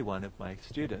 every one of my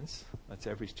students, that's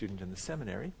every student in the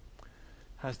seminary,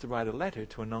 has to write a letter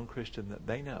to a non-Christian that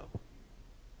they know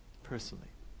personally.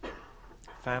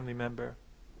 Family member,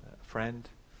 a friend,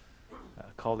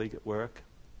 a colleague at work.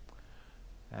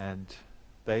 And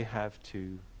they have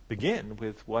to begin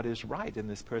with what is right in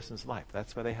this person's life.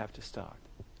 That's where they have to start.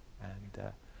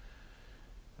 And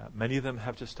many of them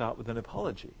have to start with an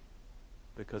apology,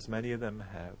 because many of them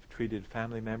have treated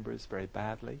family members very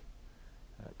badly,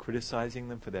 criticizing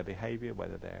them for their behavior,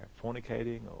 whether they're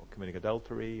fornicating or committing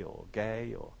adultery or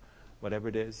gay or whatever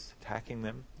it is, attacking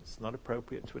them. It's not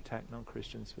appropriate to attack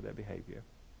non-Christians for their behavior.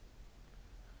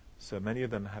 So many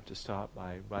of them have to start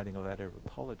by writing a letter of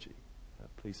apology.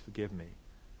 Please forgive me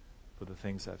for the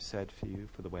things I've said for you,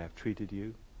 for the way I've treated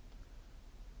you,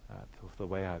 for the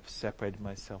way I've separated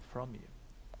myself from you.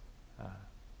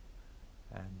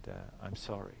 And I'm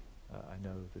sorry. I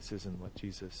know this isn't what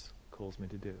Jesus calls me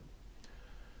to do.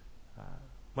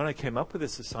 When I came up with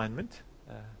this assignment,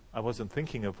 I wasn't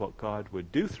thinking of what God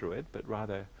would do through it, but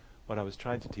rather what I was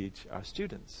trying to teach our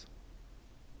students.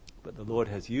 But the Lord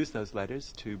has used those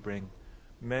letters to bring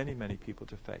many, many people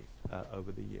to faith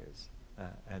over the years,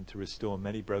 and to restore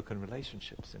many broken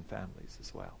relationships in families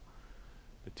as well,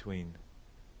 between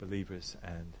believers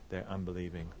and their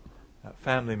unbelieving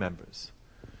family members.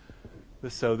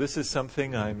 So this is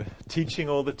something I'm teaching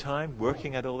all the time,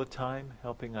 working at all the time,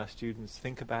 helping our students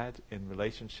think about in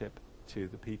relationship to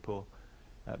the people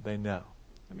they know.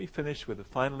 Let me finish with a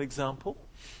final example.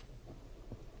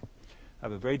 I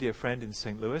have a very dear friend in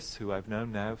St. Louis who I've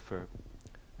known now for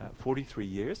 43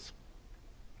 years.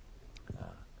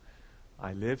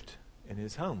 I lived in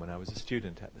his home when I was a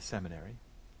student at the seminary,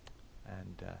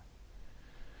 and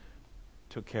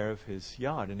took care of his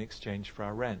yard in exchange for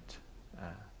our rent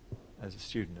as a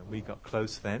student. And we got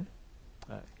close then.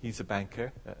 He's a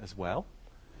banker as well.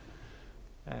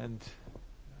 And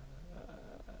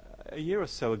a year or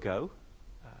so ago,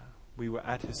 we were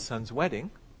at his son's wedding,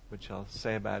 which I'll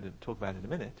say about and talk about in a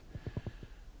minute.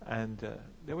 And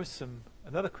there was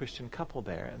another Christian couple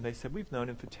there, and they said, we've known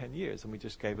him for 10 years and we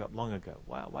just gave up long ago.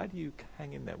 Wow, why do you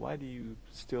hang in there? Why do you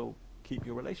still keep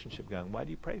your relationship going? Why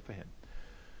do you pray for him?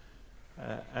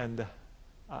 And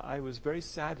I was very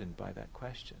saddened by that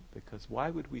question, because why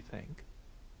would we think,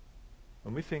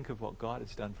 when we think of what God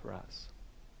has done for us,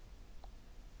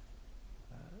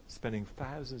 spending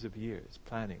thousands of years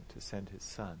planning to send his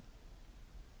son,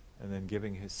 and then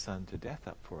giving his son to death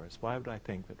up for us, why would I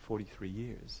think that 43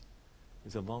 years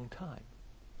is a long time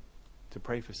to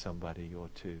pray for somebody or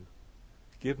to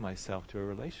give myself to a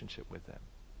relationship with them?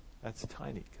 That's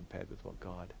tiny compared with what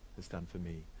God has done for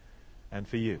me and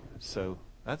for you. So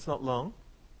that's not long.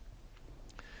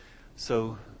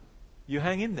 So you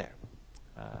hang in there.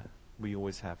 We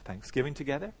always have Thanksgiving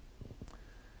together.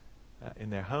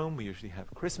 In their home, we usually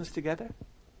have Christmas together,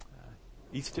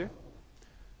 Easter.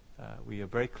 We are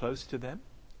very close to them,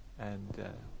 and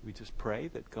we just pray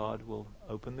that God will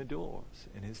open the doors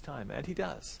in his time. And he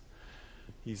does.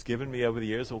 He's given me over the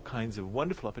years all kinds of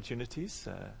wonderful opportunities.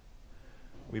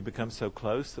 We've become so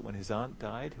close that when his aunt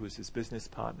died, who was his business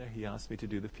partner, he asked me to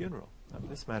do the funeral.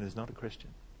 This man is not a Christian.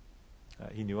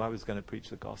 He knew I was going to preach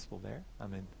the gospel there.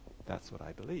 That's what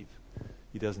I believe.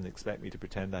 He doesn't expect me to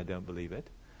pretend I don't believe it.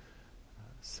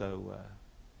 So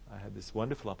I had this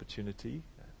wonderful opportunity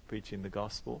preaching the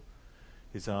gospel.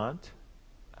 His aunt,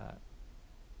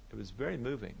 it was very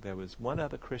moving. There was one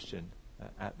other Christian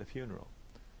at the funeral,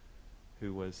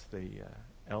 who was the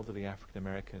elderly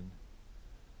African-American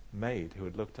maid who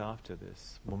had looked after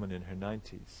this woman in her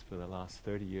 90s for the last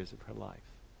 30 years of her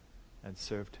life and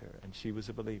served her. And she was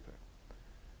a believer.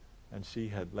 And she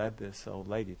had led this old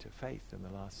lady to faith in the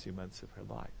last few months of her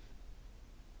life.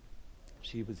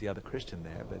 She was the other Christian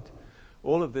there, but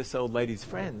all of this old lady's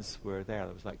friends were there.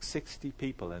 There was like 60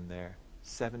 people in their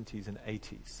 70s and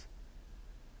 80s.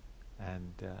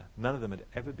 And none of them had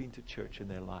ever been to church in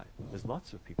their life. There's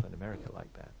lots of people in America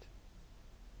like that.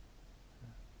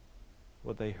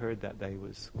 What they heard that day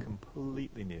was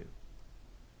completely new.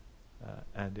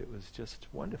 And it was just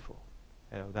wonderful.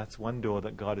 That's one door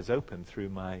that God has opened through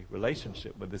my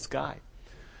relationship with this guy.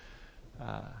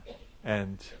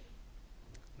 And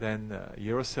then a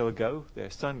year or so ago, their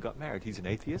son got married. He's an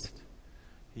atheist.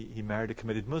 He married a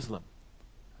committed Muslim.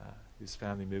 His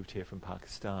family moved here from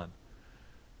Pakistan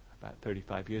about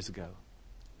 35 years ago.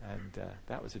 And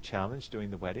that was a challenge doing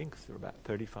the wedding, because there were about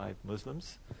 35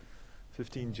 Muslims,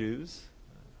 15 Jews,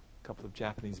 a couple of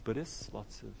Japanese Buddhists,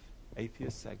 lots of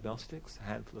atheists, agnostics, a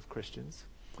handful of Christians.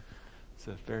 It's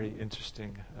a very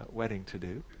interesting wedding to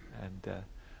do. And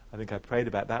I think I prayed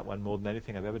about that one more than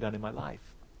anything I've ever done in my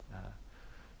life,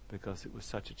 because it was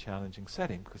such a challenging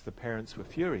setting, because the parents were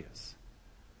furious.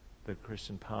 The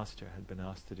Christian pastor had been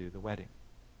asked to do the wedding.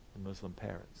 The Muslim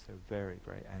parents, they're very,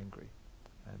 very angry.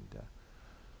 And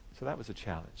so that was a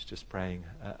challenge, just praying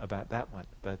about that one.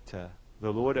 But the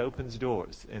Lord opens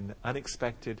doors in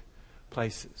unexpected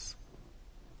places.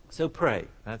 So pray.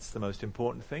 That's the most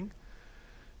important thing.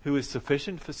 Who is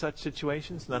sufficient for such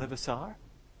situations? None of us are.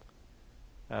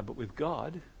 But with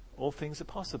God, all things are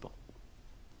possible.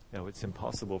 It's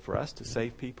impossible for us to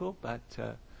save people, but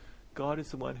God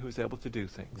is the one who is able to do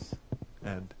things.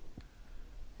 And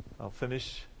I'll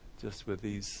finish just with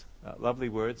these lovely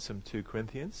words from 2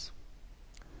 Corinthians.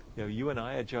 You and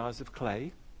I are jars of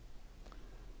clay,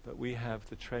 but we have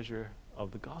the treasure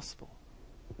of the gospel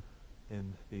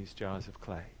in these jars of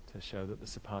clay to show that the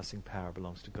surpassing power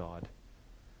belongs to God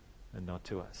and not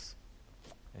to us.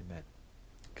 Amen.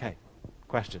 Okay.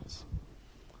 Questions?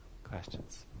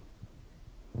 Questions?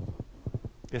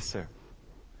 Yes, sir.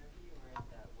 Whenever you were at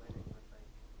that wedding with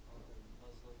all the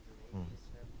Muslims and atheists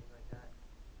and everything like that,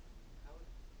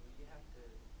 would you have to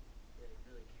get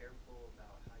really careful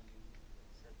about how you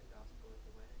said the gospel at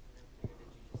the wedding and everything, or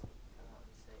did you just come out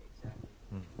and say exactly?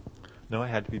 No, I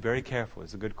had to be very careful.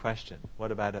 It's a good question.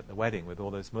 What about at the wedding with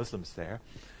all those Muslims there?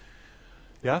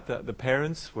 Yeah, the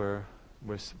parents were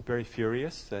very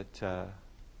furious that a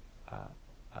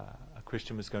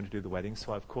Christian was going to do the wedding,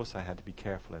 so of course I had to be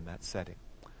careful in that setting.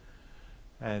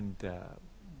 And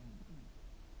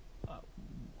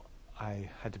I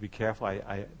had to be careful.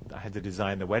 I had to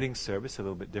design the wedding service a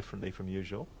little bit differently from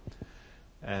usual.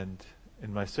 And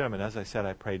in my sermon, as I said,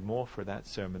 I prayed more for that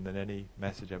sermon than any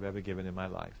message I've ever given in my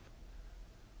life.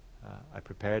 I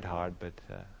prepared hard, but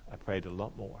I prayed a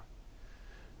lot more.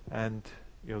 And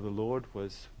the Lord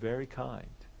was very kind.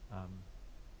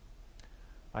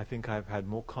 I think I've had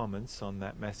more comments on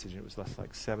that message. It was less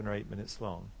like 7 or 8 minutes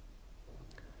long.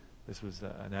 This was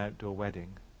an outdoor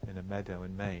wedding in a meadow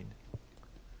in Maine.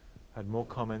 I had more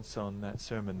comments on that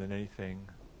sermon than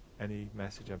any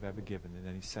message I've ever given in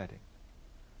any setting.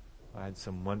 I had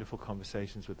some wonderful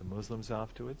conversations with the Muslims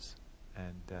afterwards.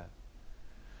 And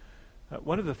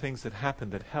one of the things that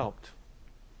happened that helped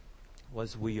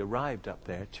was we arrived up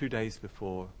there 2 days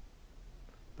before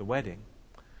the wedding.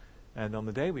 And on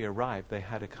the day we arrived, they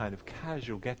had a kind of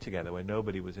casual get-together where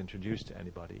nobody was introduced to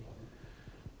anybody.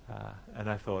 And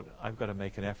I thought, I've got to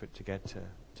make an effort to get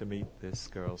to meet this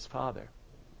girl's father.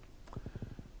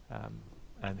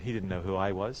 And he didn't know who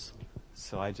I was,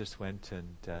 so I just went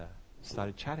and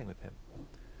started chatting with him.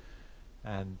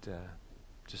 And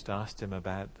just asked him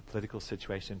about the political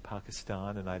situation in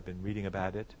Pakistan, and I'd been reading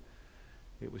about it.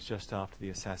 It was just after the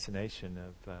assassination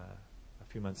of, a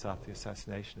few months after the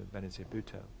assassination of Benazir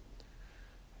Bhutto,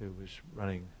 who was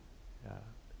running,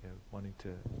 wanting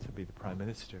to be the Prime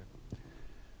Minister.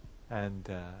 And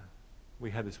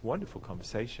we had this wonderful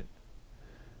conversation.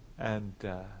 And,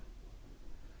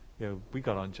 we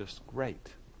got on just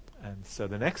great. And so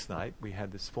the next night, we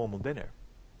had this formal dinner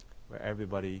where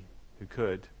everybody who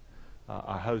could,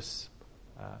 our hosts,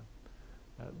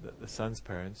 the son's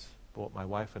parents, bought my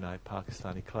wife and I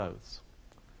Pakistani clothes.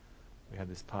 We had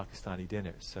this Pakistani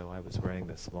dinner, so I was wearing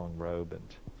this long robe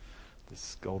and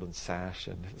this golden sash,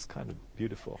 and it was kind of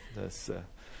beautiful, this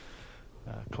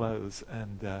clothes,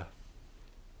 and a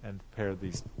pair of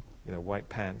these, white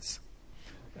pants.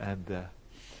 And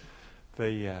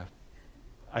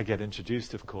I get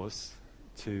introduced, of course,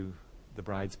 to the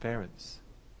bride's parents.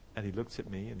 And he looks at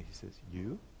me and he says,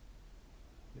 "You?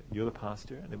 You're the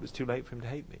pastor?" And it was too late for him to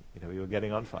hate me. We were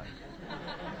getting on fine.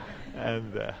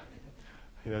 And,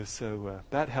 so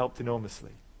that helped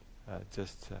enormously.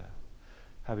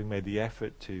 Having made the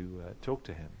effort to talk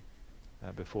to him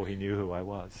before he knew who I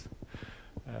was.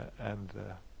 And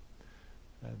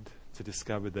to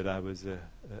discover that I was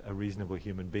a reasonable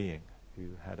human being who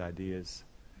had ideas,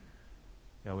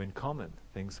 in common,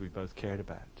 things we both cared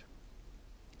about.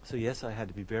 So yes, I had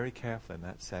to be very careful in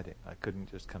that setting. I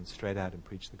couldn't just come straight out and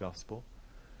preach the gospel,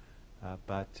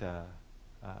 but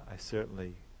I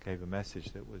certainly gave a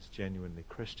message that was genuinely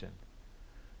Christian.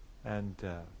 And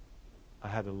I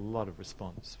had a lot of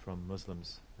response from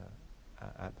Muslims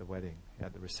at the wedding,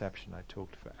 at the reception. I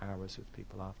talked for hours with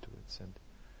people afterwards,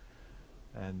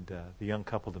 and the young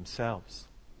couple themselves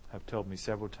have told me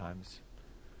several times,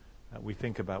 we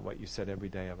think about what you said every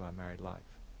day of our married life.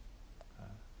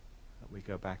 We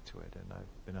go back to it, and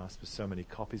I've been asked for so many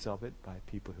copies of it by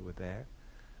people who were there,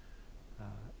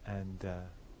 and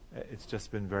it's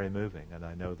just been very moving, and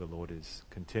I know the Lord is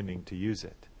continuing to use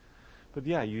it. But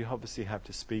yeah, you obviously have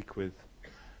to speak with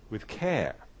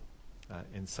care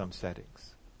in some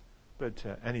settings. But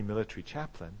any military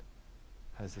chaplain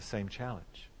has the same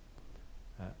challenge.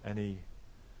 Any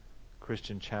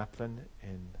Christian chaplain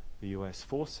in the U.S.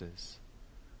 forces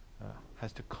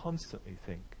has to constantly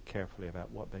think carefully about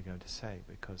what they're going to say,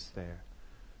 because they're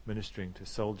ministering to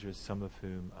soldiers, some of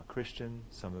whom are Christian,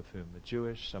 some of whom are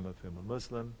Jewish, some of whom are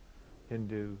Muslim,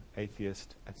 Hindu,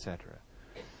 atheist, etc.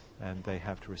 And they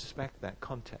have to respect that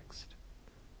context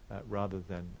rather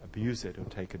than abuse it or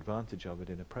take advantage of it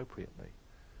inappropriately.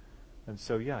 And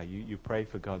so, you pray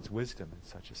for God's wisdom in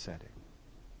such a setting,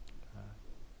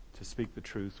 to speak the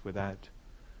truth without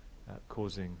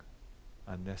causing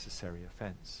unnecessary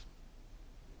offense.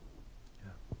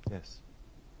 Yes.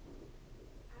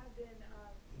 I've been just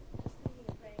thinking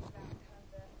and praying about kind of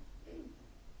the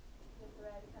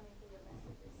thread coming through your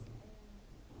messages, and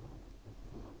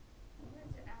I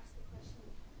wanted to ask the question,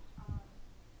 I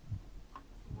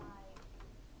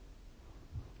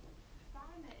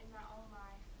find that in my own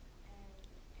life and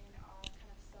in our kind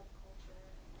of subculture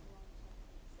in Wilmington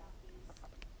and Southeast,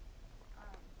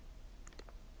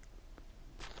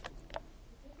 the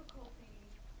difficulty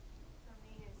for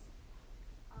me is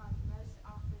most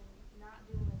often not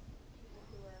dealing with people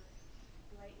who are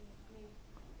blatant.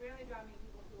 Rarely do I meet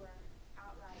people who are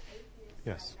outright atheists,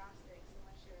 Yes. agnostics,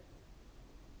 unless you're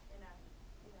in a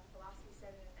philosophy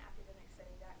setting, an academic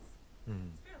setting.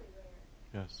 It's fairly rare.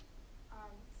 Yes.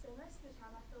 So most of the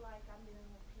time, I feel like I'm dealing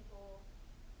with people,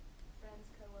 friends,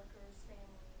 coworkers,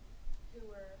 family, who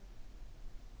are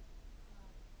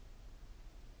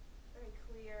very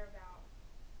clear about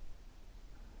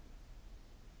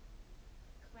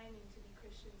claiming to be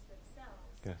Christians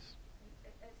themselves. Yes. And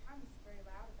at times, very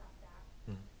loud about that.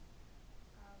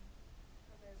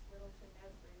 But there's little to no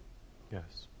fruit.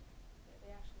 Yes. That they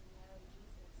actually know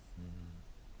Jesus.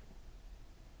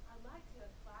 I'd like to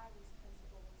apply these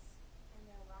principles in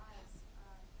their lives,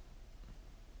 but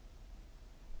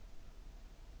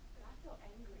I feel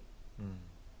angry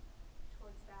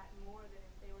towards that more than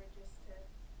if they were just to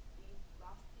be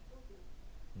lost people who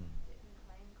didn't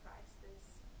claim Christ as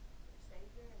their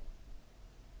Savior. And I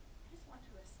just want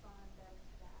to respond better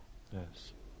to that.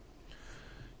 Yes.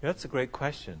 Yeah, that's a great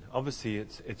question. Obviously,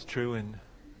 it's true in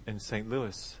St.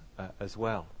 Louis as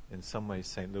well. In some ways,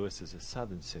 St. Louis is a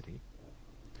southern city.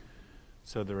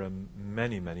 So there are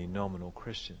many, many nominal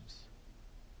Christians.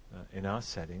 In our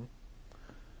setting,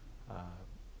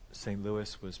 St.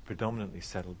 Louis was predominantly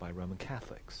settled by Roman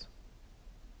Catholics.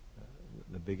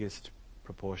 The biggest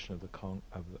proportion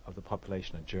of the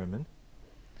population are German,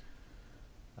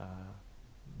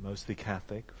 mostly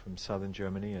Catholic from southern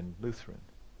Germany, and Lutheran.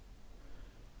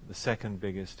 The second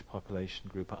biggest population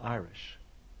group are Irish,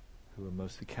 who are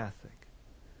mostly Catholic.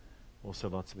 Also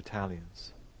lots of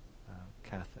Italians,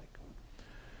 Catholic.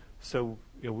 So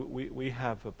we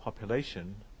have a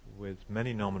population with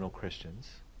many nominal Christians,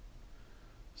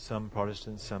 some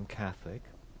Protestant, some Catholic.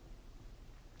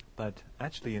 But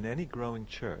actually in any growing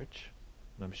church,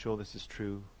 and I'm sure this is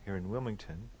true here in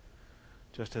Wilmington,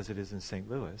 just as it is in St.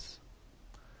 Louis,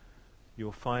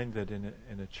 you'll find that in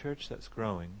a church that's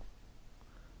growing,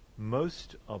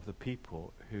 most of the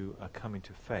people who are coming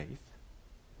to faith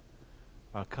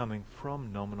are coming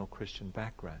from nominal Christian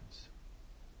backgrounds.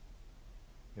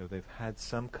 They've had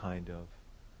some kind of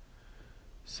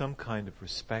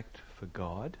respect for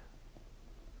God,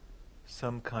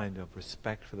 some kind of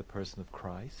respect for the person of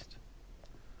Christ,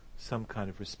 some kind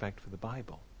of respect for the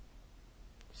Bible,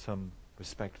 some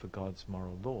respect for God's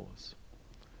moral laws.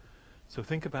 So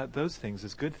think about those things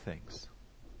as good things,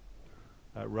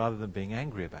 rather than being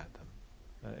angry about them.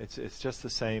 It's just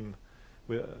the same.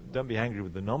 Don't be angry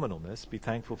with the nominalness. Be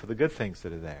thankful for the good things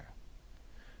that are there.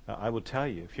 I will tell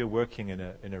you, if you're working in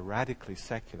a radically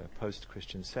secular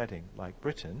post-Christian setting like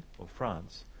Britain or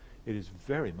France, it is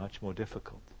very much more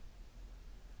difficult.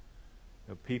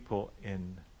 People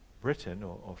in Britain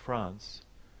or France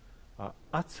are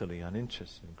utterly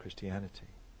uninterested in Christianity.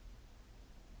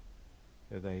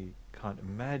 They can't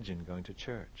imagine going to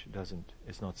church.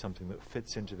 It's not something that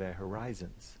fits into their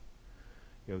horizons.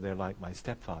 They're like my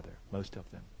stepfather, most of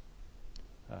them.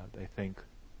 They think,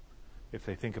 if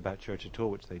they think about church at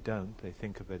all, which they don't, they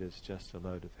think of it as just a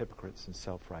load of hypocrites and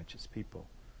self-righteous people.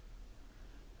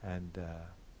 And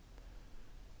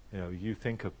you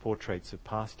think of portraits of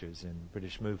pastors in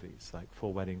British movies, like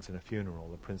Four Weddings and a Funeral,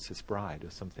 The Princess Bride,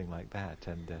 or something like that.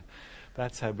 And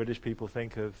that's how British people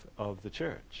think of the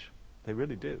church. They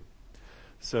really do.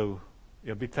 So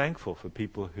be thankful for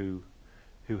people who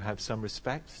have some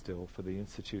respect still for the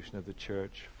institution of the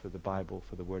church, for the Bible,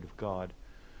 for the Word of God,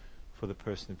 for the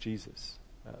person of Jesus.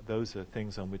 Those are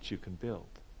things on which you can build,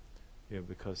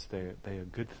 because they are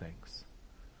good things.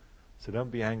 So don't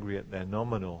be angry at their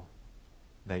nominal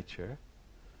nature.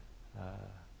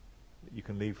 You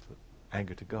can leave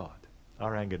anger to God.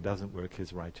 Our anger doesn't work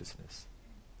His righteousness.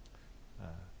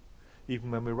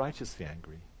 Even when we're righteously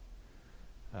angry,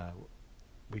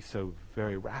 we so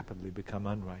very rapidly become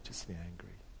unrighteously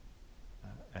angry.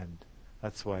 And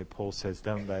that's why Paul says,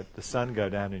 don't let the sun go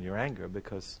down in your anger,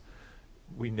 because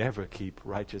we never keep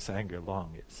righteous anger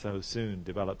long. It so soon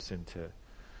develops into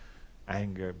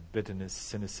anger, bitterness,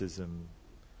 cynicism,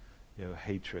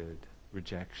 hatred,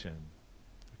 rejection,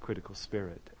 a critical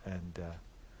spirit. And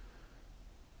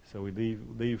so we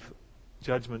leave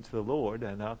judgment to the Lord,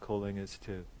 and our calling is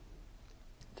to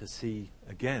see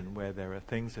again where there are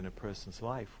things in a person's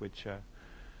life which are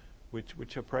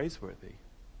praiseworthy,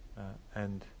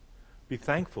 and be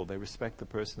thankful they respect the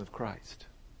person of Christ,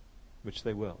 which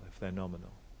they will if they're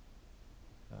nominal.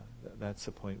 That's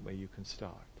the point where you can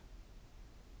start.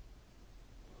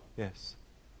 Yes.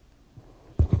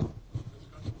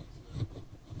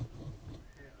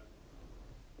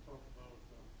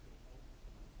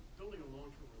 Building a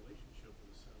long-term relationship in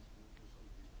a sense with some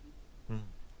of these people. Mm.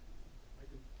 I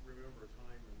can remember a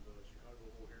time in the Chicago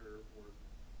O'Hare Airport,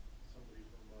 somebody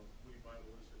from Moody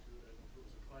Bible Institute, I don't know if it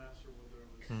was a class or whether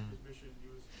it was his mission, he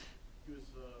was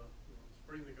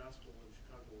spreading the gospel in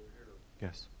Chicago O'Hare.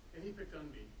 Yes. And he picked on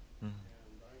me, and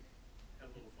I had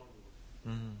a little fun with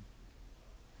him.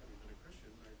 Having been a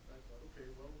Christian, I thought, okay,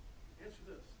 well, answer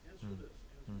this, answer this.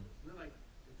 And then I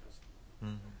confessed to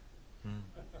him. I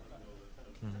know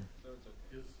that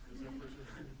his efforts were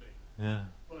anything. Yeah.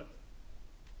 But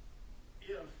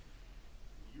if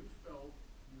you felt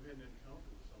you had an encounter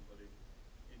with somebody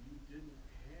and you didn't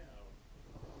have,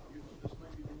 this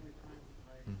might be the only time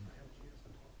I have a chance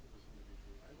to talk with this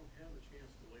individual. I don't have a chance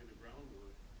to lay the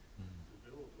groundwork to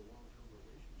build a long-term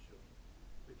relationship.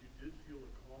 But you did feel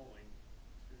a calling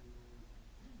to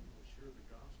share the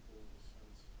gospel in a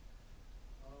sense.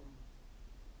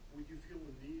 Would you feel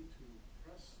a need to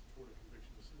press toward a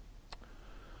conviction of sin?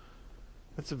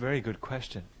 That's a very good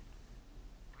question.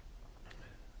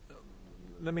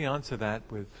 Let me answer that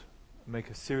make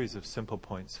a series of simple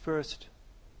points. First,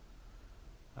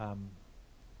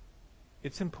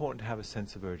 it's important to have a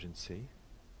sense of urgency.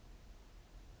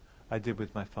 I did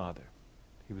with my father.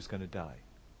 He was going to die.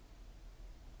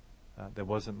 There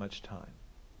wasn't much time.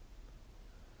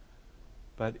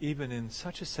 But even in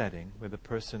such a setting with a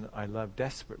person I loved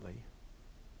desperately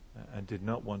and did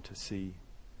not want to see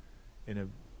in a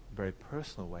very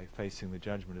personal way facing the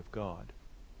judgment of God,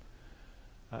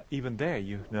 even there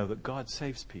you know that God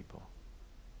saves people.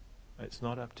 It's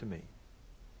not up to me.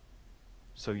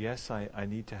 So yes, I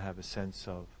need to have a sense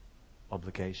of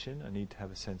obligation. I need to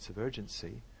have a sense of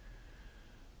urgency.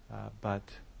 But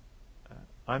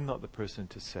I'm not the person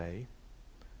to say,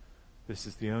 this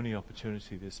is the only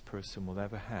opportunity this person will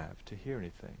ever have to hear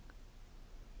anything.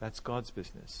 That's God's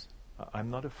business. I'm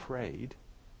not afraid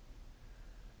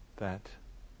that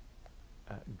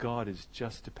God is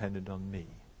just dependent on me.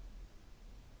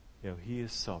 He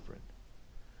is sovereign.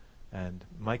 And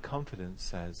my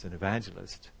confidence as an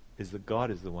evangelist is that God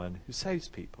is the one who saves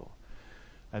people.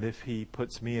 And if He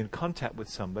puts me in contact with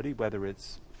somebody, whether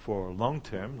it's for long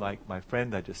term, like my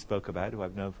friend I just spoke about, who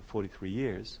I've known for 43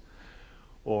 years,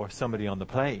 or somebody on the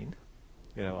plane,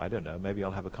 I don't know, maybe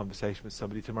I'll have a conversation with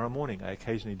somebody tomorrow morning. I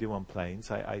occasionally do on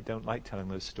planes. I don't like telling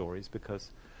those stories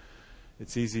because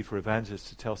it's easy for evangelists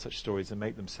to tell such stories and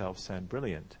make themselves sound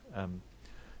brilliant.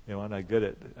 Aren't I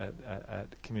good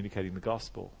at communicating the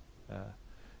gospel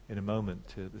in a moment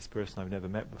to this person I've never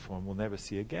met before and will never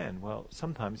see again? Well,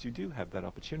 sometimes you do have that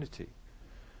opportunity.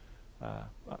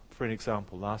 For an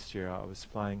example, last year I was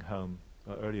flying home,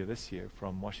 earlier this year,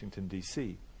 from Washington,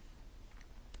 D.C.,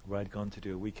 where I'd gone to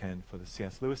do a weekend for the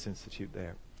C.S. Lewis Institute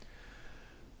there.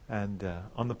 And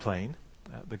on the plane,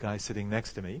 the guy sitting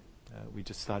next to me, we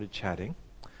just started chatting,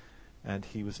 and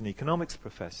he was an economics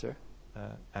professor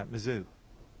at Mizzou,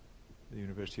 the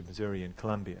University of Missouri in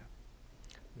Columbia,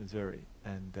 Missouri.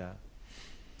 And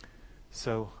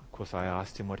so, of course, I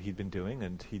asked him what he'd been doing,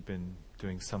 and he'd been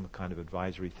doing some kind of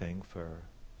advisory thing for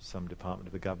some department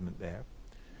of the government there,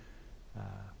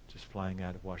 just flying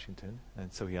out of Washington.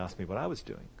 And so he asked me what I was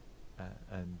doing,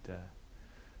 and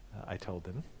I told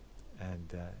him,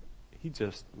 and he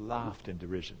just laughed in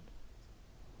derision.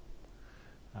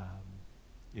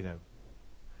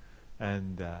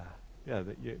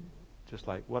 That you just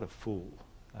like, what a fool,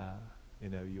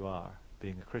 you are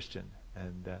being a Christian,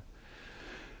 and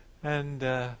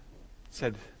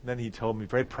said. Then he told me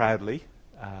very proudly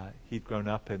he'd grown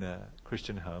up in a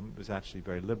Christian home. It was actually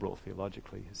very liberal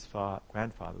theologically. His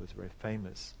grandfather was a very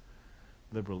famous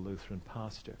liberal Lutheran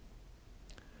pastor,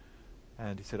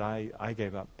 and he said, I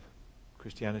gave up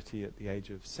Christianity at the age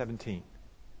of 17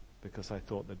 because I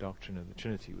thought the doctrine of the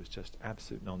Trinity was just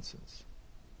absolute nonsense.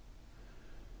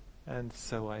 And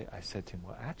so I said to him,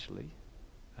 well, actually,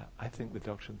 I think the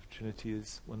doctrine of the Trinity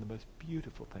is one of the most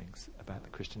beautiful things about the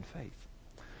Christian faith.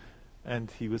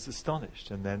 And he was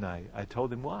astonished. And then I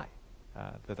told him why.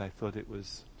 That I thought it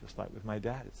was, just like with my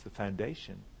dad, it's the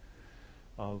foundation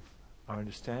of our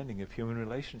understanding of human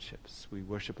relationships. We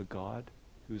worship a God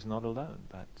who's not alone,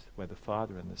 but where the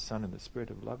Father and the Son and the Spirit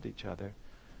have loved each other,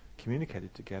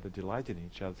 communicated together, delighted in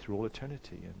each other through all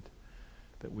eternity, and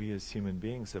that we as human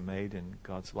beings are made in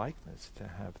God's likeness to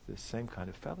have this same kind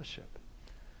of fellowship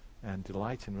and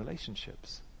delight in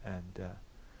relationships. And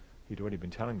he'd already been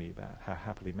telling me about how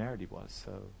happily married he was,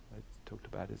 so I talked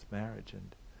about his marriage,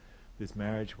 and his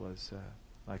marriage was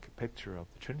like a picture of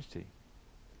the Trinity.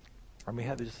 And we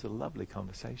had just a lovely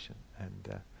conversation,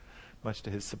 and much to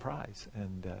his surprise.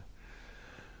 And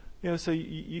so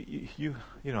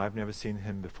I've never seen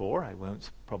him before. I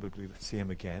won't probably see him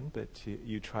again, but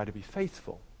you try to be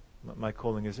faithful. My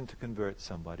calling isn't to convert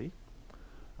somebody.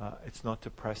 It's not to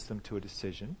press them to a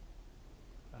decision,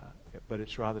 but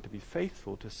it's rather to be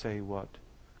faithful to say what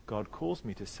God calls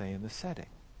me to say in the setting,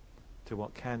 to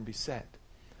what can be said.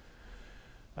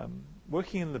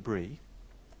 Working in L'Abri,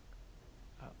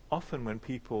 often when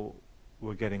people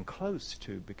were getting close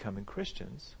to becoming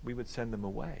Christians, we would send them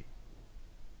away.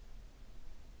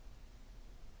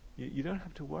 You don't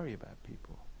have to worry about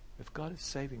people. If God is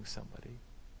saving somebody,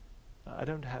 I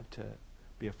don't have to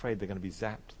be afraid they're going to be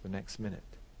zapped the next minute.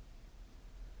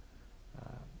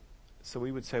 So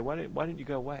we would say, why don't you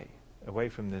go away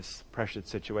from this pressured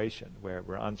situation where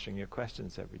we're answering your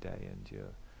questions every day, and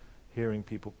you're hearing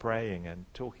people praying and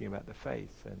talking about the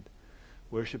faith and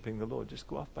worshipping the Lord. Just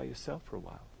go off by yourself for a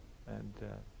while and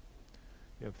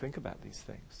think about these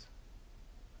things.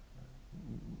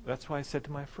 That's why I said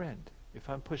to my friend, if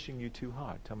I'm pushing you too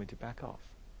hard, tell me to back off.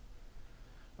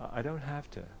 I don't have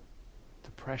to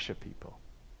pressure people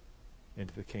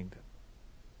into the kingdom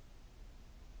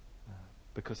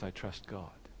because I trust God,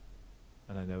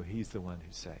 and I know He's the one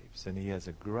who saves, and He has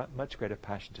a much greater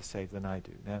passion to save than I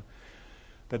do. Now,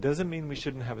 that doesn't mean we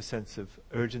shouldn't have a sense of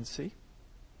urgency.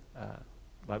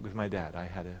 Like with my dad, I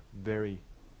had a very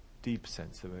deep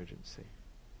sense of urgency.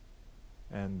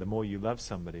 And the more you love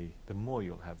somebody, the more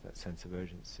you'll have that sense of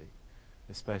urgency,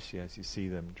 especially as you see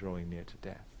them drawing near to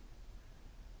death.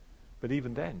 But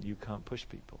even then, you can't push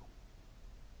people.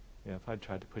 If I'd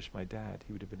tried to push my dad,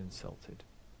 he would have been insulted.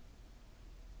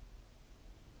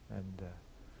 And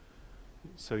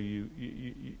so you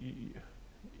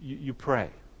pray,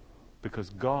 because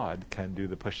God can do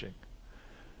the pushing.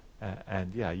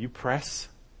 You press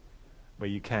where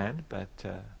you can, but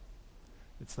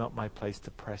it's not my place to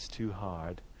press too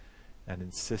hard and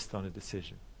insist on a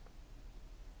decision.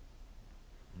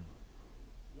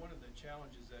 One of the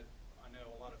challenges that I know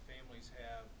a lot of families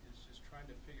have is just trying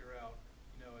to figure out,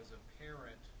 as a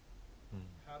parent,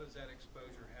 how does that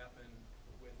exposure happen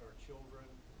with our children?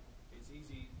 It's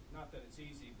easy, not that it's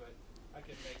easy, but I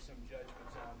can make some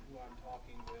judgments on who I'm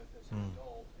talking with as an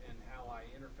adult and how I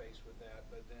interface with that,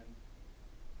 but then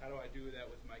how do I do that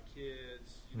with my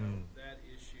kids? That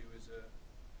issue is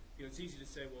it's easy to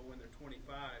say, well, when they're 25,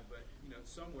 but,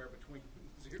 somewhere between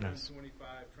 0 and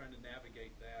 25, trying to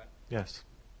navigate that. Yes.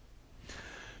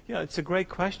 Yeah, it's a great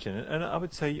question. And I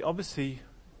would say, obviously,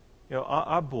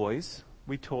 our boys,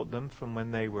 we taught them from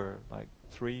when they were like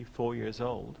 3, 4 years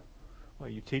old. Well,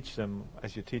 you teach them,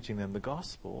 as you're teaching them the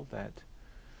gospel, that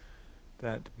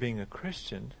being a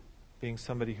Christian, being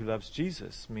somebody who loves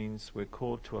Jesus, means we're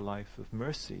called to a life of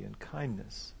mercy and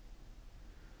kindness.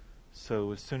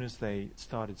 So as soon as they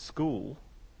started school,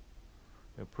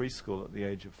 preschool at the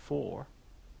age of 4,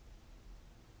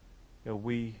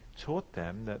 we taught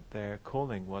them that their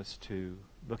calling was to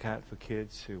look out for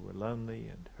kids who were lonely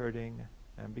and hurting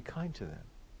and be kind to them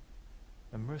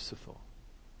and merciful.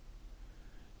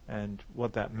 And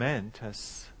what that meant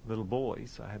as little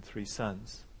boys, I had 3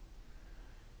 sons,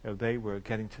 they were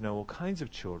getting to know all kinds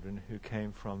of children who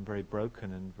came from very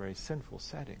broken and very sinful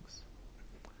settings.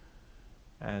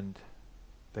 And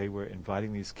they were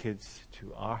inviting these kids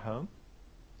to our home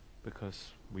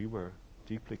because we were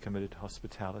deeply committed to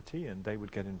hospitality, and they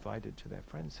would get invited to their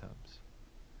friends' homes.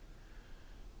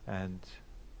 And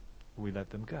we let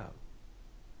them go.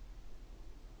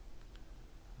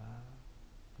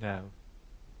 Now,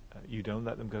 you don't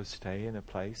let them go stay in a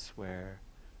place where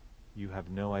you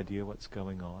have no idea what's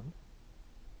going on.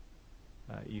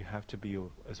 You have to be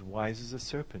as wise as a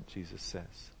serpent, Jesus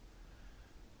says.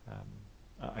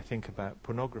 I think about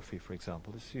pornography, for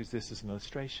example. Let's use this as an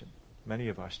illustration. Many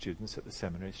of our students at the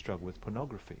seminary struggle with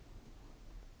pornography.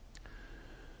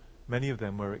 Many of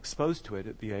them were exposed to it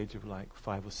at the age of like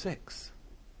 5 or 6.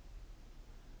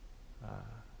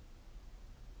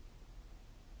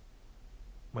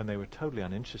 When they were totally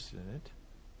uninterested in it,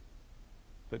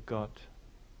 but got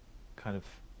kind of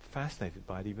fascinated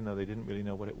by it, even though they didn't really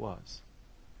know what it was.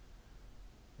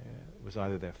 It was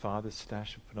either their father's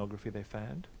stash of pornography they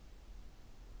found,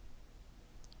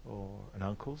 or an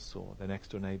uncle's, or their next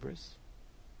door neighbor's,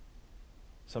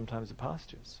 sometimes the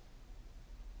pastor's.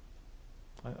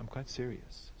 I'm quite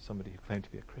serious. Somebody who claimed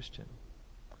to be a Christian.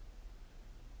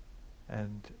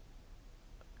 And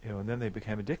and then they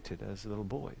became addicted as little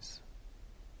boys,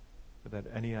 without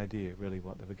any idea really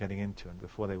what they were getting into, and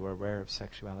before they were aware of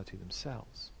sexuality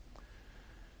themselves.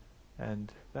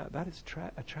 And that is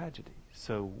a tragedy.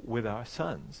 So with our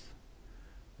sons,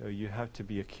 you have to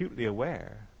be acutely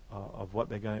aware of what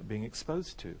they're being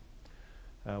exposed to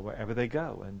wherever they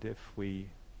go. And if we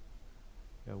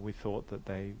thought that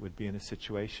they would be in a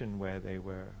situation where they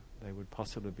would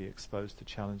possibly be exposed to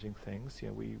challenging things,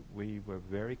 we were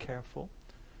very careful.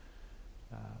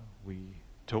 We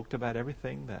talked about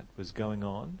everything that was going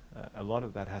on. A lot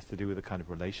of that has to do with the kind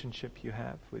of relationship you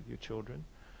have with your children,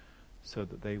 so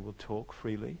that they will talk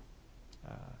freely.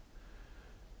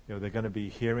 They're going to be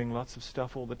hearing lots of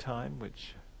stuff all the time,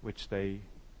 which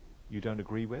you don't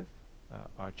agree with.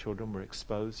 Our children were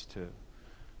exposed to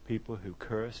people who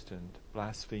cursed and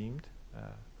blasphemed,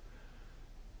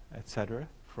 etc.,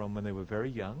 from when they were very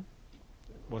young.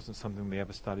 It wasn't something they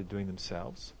ever started doing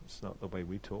themselves. It's not the way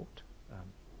we talked.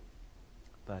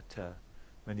 But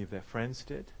many of their friends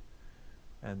did,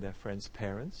 and their friends'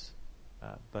 parents.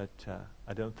 But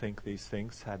I don't think these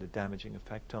things had a damaging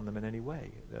effect on them in any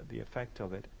way. The effect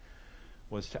of it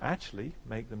was to actually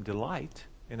make them delight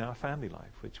in our family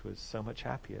life, which was so much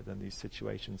happier than these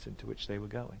situations into which they were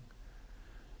going.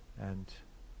 And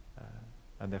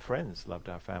their friends loved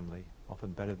our family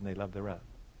often better than they loved their own,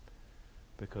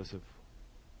 because of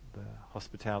the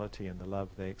hospitality and the love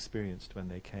they experienced when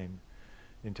they came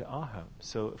into our home.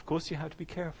 So, of course, you have to be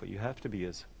careful. You have to be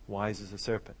as wise as a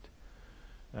serpent.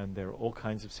 And there are all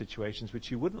kinds of situations which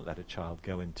you wouldn't let a child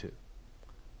go into.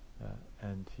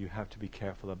 And you have to be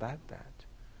careful about that.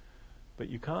 But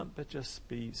you can't but just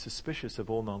be suspicious of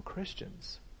all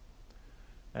non-Christians.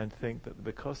 and think that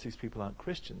because these people aren't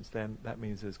Christians, then that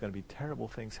means there's going to be terrible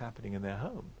things happening in their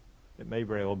home. It may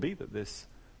very well be that this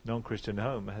non-Christian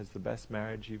home has the best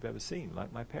marriage you've ever seen,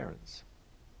 like my parents.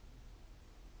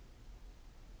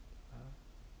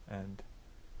 And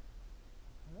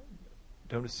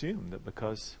don't assume that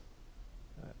because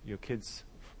your kids'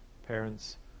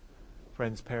 parents,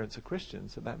 friends' parents are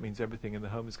Christians, that means everything in the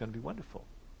home is going to be wonderful.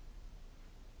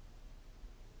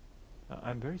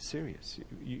 I'm very serious.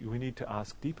 We need to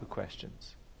ask deeper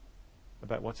questions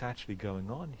about what's actually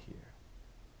going on here.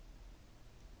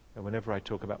 And whenever I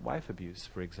talk about wife abuse,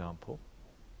 for example,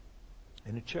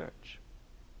 in a church,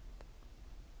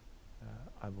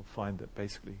 I will find that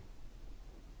basically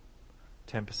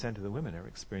 10% of the women are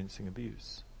experiencing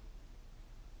abuse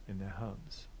in their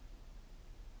homes.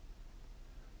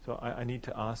 So I need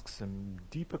to ask some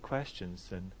deeper questions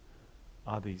than,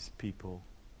 are these people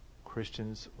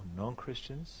Christians or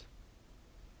non-Christians?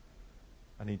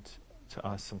 I need to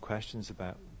ask some questions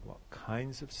about what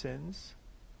kinds of sins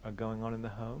are going on in the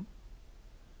home.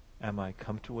 Am I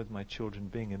comfortable with my children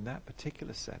being in that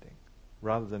particular setting,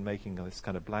 rather than making this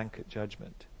kind of blanket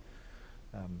judgment?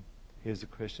 Here's a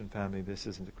Christian family, this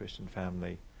isn't a Christian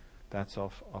family, that's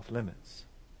off limits.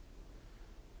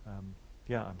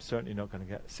 I'm certainly not going to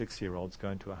get 6-year-olds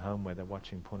going to a home where they're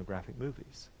watching pornographic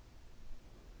movies.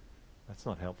 That's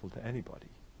not helpful to anybody.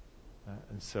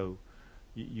 And so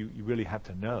you really have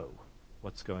to know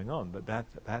what's going on. But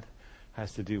that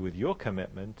has to do with your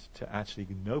commitment to actually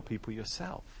know people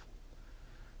yourself.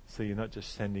 So you're not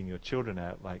just sending your children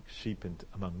out like sheep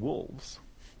among wolves.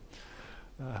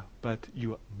 But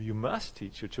you must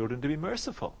teach your children to be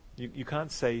merciful. You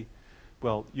can't say,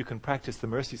 well, you can practice the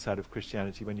mercy side of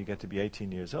Christianity when you get to be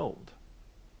 18 years old.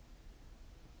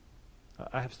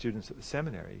 I have students at the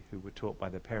seminary who were taught by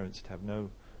their parents to have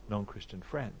no non-Christian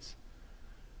friends.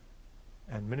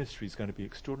 And ministry is going to be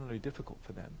extraordinarily difficult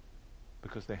for them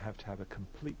because they have to have a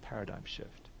complete paradigm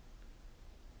shift.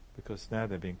 Because now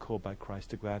they're being called by Christ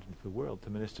to go out into the world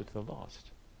to minister to the lost.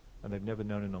 And they've never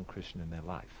known a non-Christian in their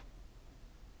life.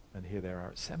 And here they are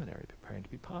at seminary preparing to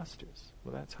be pastors.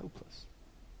 Well, that's hopeless.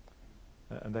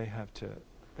 And they have to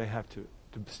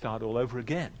start all over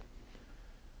again.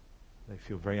 They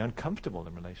feel very uncomfortable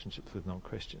in relationships with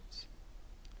non-Christians.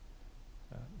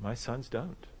 My sons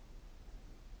don't.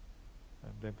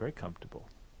 They're very comfortable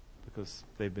because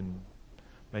they've been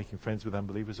making friends with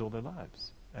unbelievers all their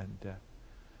lives. And that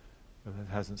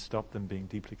hasn't stopped them being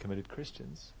deeply committed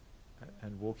Christians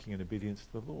and walking in obedience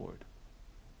to the Lord.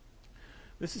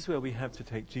 This is where we have to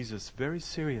take Jesus very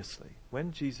seriously.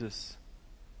 When Jesus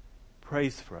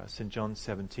prays for us in John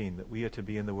 17 that we are to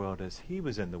be in the world as he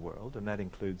was in the world, and that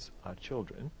includes our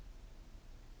children,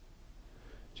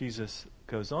 Jesus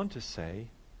goes on to say,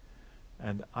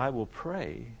 and I will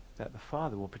pray that the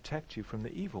Father will protect you from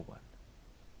the evil one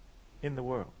in the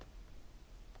world.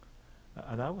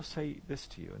 And I will say this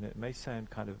to you, and it may sound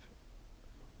kind of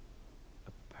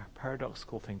a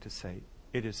paradoxical thing to say.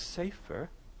 It is safer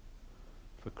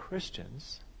for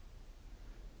Christians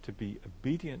to be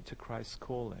obedient to Christ's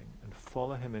calling and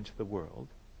follow him into the world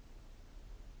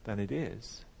than it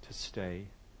is to stay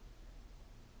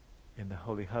in the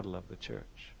holy huddle of the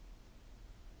church.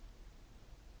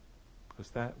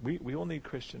 Because we all need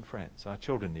Christian friends. Our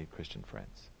children need Christian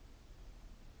friends.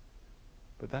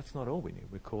 But that's not all we need.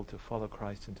 We're called to follow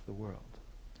Christ into the world.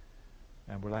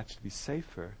 And we'll actually be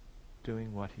safer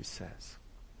doing what he says.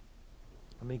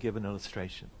 Let me give an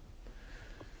illustration.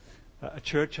 A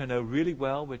church I know really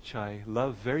well, which I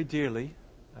love very dearly,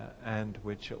 and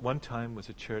which at one time was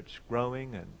a church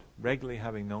growing and regularly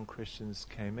having non-Christians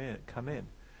come in,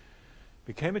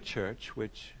 became a church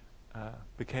which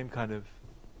became kind of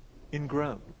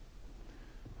ingrown.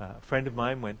 A friend of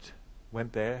mine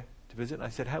went there to visit, and I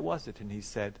said, "How was it?" And he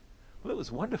said, "Well, it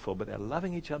was wonderful, but they're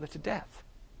loving each other to death."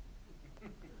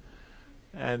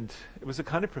 And it was a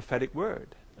kind of prophetic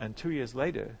word. And 2 years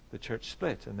later, the church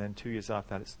split, and then 2 years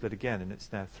after that, it split again, and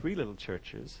it's now 3 little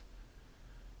churches,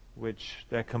 which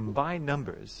their combined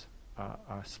numbers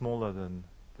are smaller than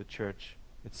the church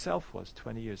itself was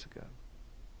 20 years ago.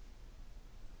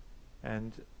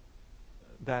 And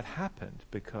that happened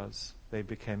because they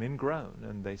became ingrown,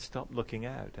 and they stopped looking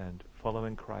out and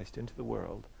following Christ into the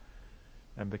world,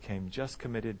 and became just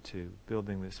committed to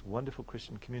building this wonderful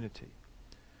Christian community,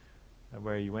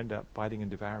 where you end up biting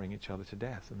and devouring each other to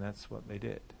death, and that's what they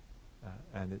did.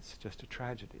 And it's just a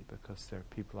tragedy because there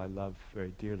are people I love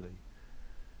very dearly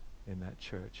in that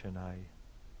church, and I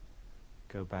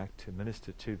go back to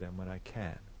minister to them when I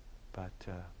can. But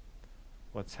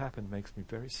what's happened makes me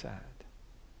very sad.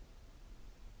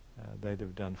 They'd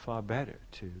have done far better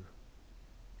to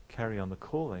carry on the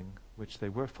calling which they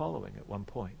were following at one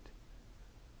point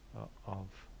of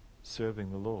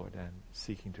serving the Lord and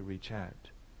seeking to reach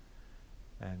out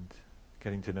and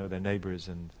getting to know their neighbors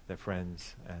and their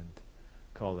friends and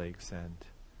colleagues and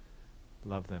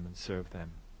love them and serve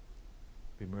them,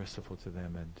 be merciful to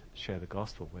them and share the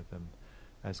gospel with them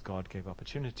as God gave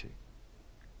opportunity.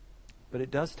 But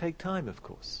it does take time, of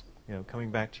course.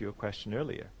 Coming back to your question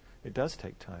earlier, it does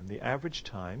take time. The average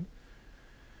time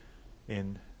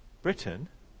in Britain,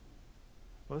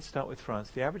 well, let's start with France.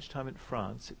 The average time in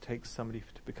France it takes somebody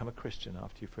to become a Christian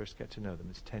after you first get to know them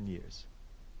is 10 years.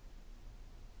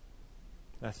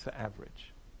 That's the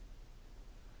average.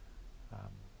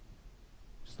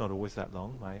 It's not always that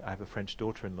long. I have a French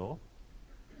daughter-in-law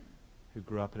who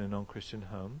grew up in a non-Christian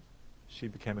home. She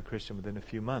became a Christian within a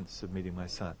few months of meeting my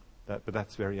son. But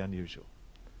that's very unusual.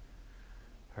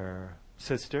 Her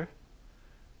sister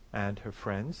and her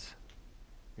friends,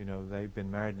 they've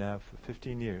been married now for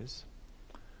 15 years.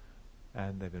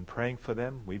 And they've been praying for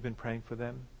them. We've been praying for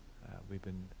them. We've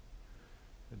been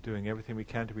doing everything we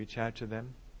can to reach out to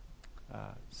them.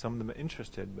 Some of them are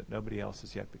interested, but nobody else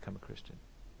has yet become a Christian.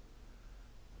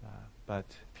 But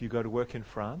if you go to work in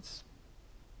France,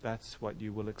 that's what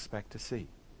you will expect to see.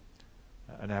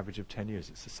 An average of 10 years.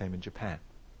 It's the same in Japan.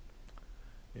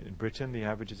 In Britain, the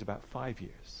average is about 5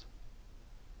 years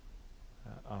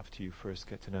after you first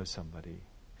get to know somebody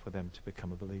for them to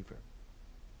become a believer.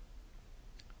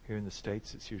 Here in the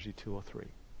States, it's usually 2 or 3.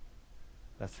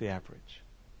 That's the average.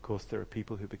 Of course, there are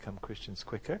people who become Christians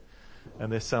quicker, and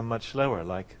there's some much slower,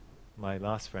 like my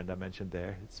last friend I mentioned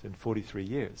there. It's been 43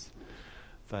 years.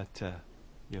 But,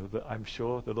 I'm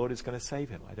sure the Lord is going to save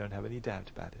him. I don't have any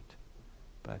doubt about it.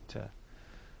 But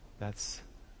that's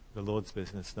the Lord's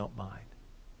business, not mine.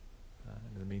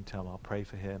 In the meantime, I'll pray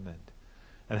for him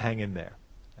and hang in there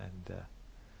and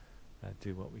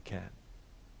do what we can.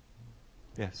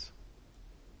 Yes?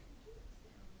 Could you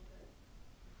expand a little bit,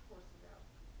 of course, without,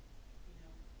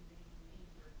 naming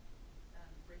names or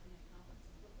breaking any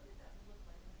confidences, but what did that look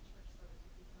like when a church started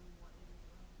to become more in its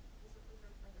own? Are there symptoms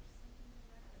of that?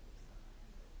 Are there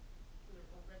signs? Were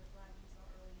there a red flag you saw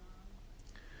early on?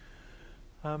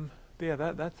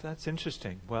 That's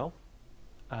interesting. Well,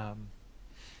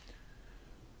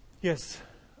 yes,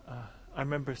 I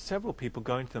remember several people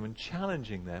going to them and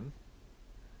challenging them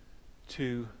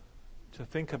to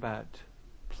think about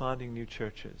planting new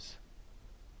churches.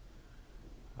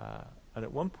 And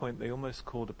at one point they almost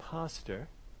called a pastor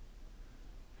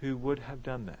who would have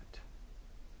done that.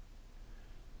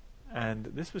 And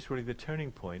this was really the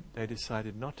turning point. They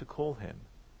decided not to call him.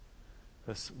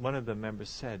 Because one of the members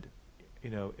said,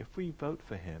 if we vote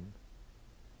for him,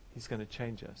 he's going to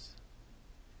change us.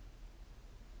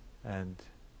 And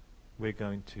we're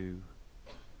going to,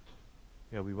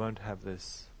 we won't have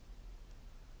this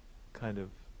kind of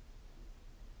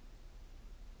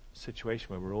situation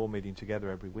where we're all meeting together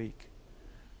every week.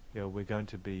 We're going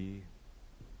to be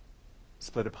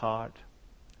split apart,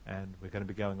 and we're going to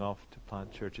be going off to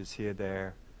plant churches here,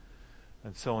 there,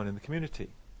 and so on in the community.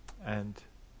 And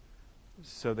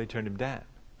so they turned him down.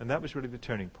 And that was really the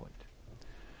turning point.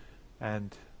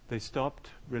 And they stopped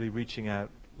really reaching out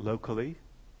locally,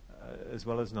 as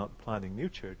well as not planting new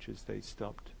churches. They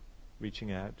stopped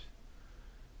reaching out.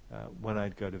 When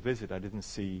I'd go to visit, I didn't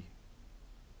see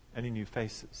any new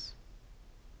faces.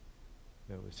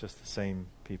 It was just the same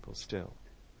people still.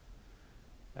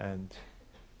 And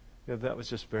that was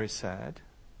just very sad.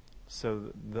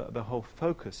 So the whole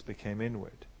focus became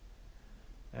inward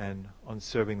and on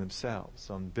serving themselves,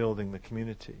 on building the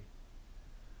community,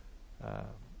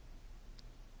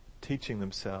 teaching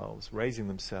themselves, raising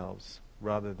themselves,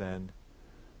 rather than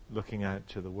looking out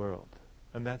to the world.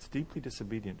 And that's deeply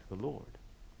disobedient to the Lord.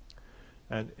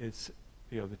 And it's,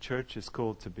 the church is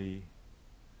called to be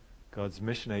God's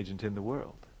mission agent in the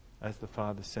world. As the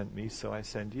Father sent me, so I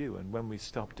send you. And when we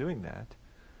stop doing that,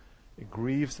 it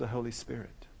grieves the Holy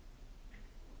Spirit.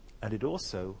 And it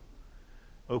also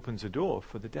opens a door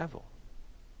for the devil,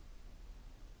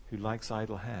 who likes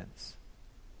idle hands.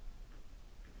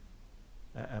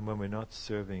 And when we're not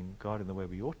serving God in the way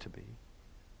we ought to be,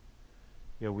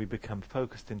 we become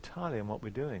focused entirely on what we're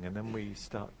doing, and then we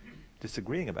start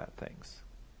disagreeing about things.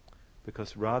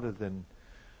 Because rather than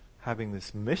having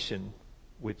this mission,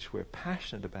 which we're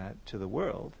passionate about, to the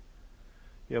world,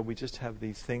 we just have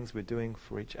these things we're doing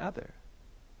for each other,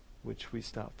 which we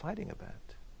start fighting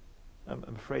about.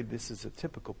 I'm afraid this is a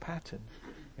typical pattern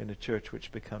in a church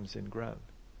which becomes ingrown.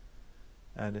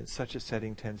 And in such a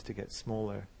setting tends to get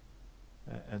smaller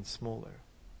and smaller.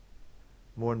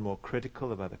 More and more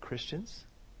critical of other Christians,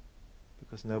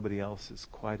 because nobody else is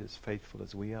quite as faithful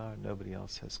as we are. Nobody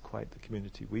else has quite the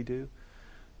community we do.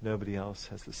 Nobody else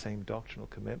has the same doctrinal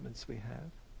commitments we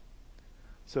have.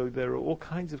 So there are all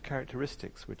kinds of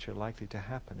characteristics which are likely to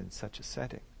happen in such a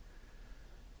setting.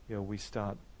 We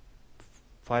start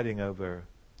fighting over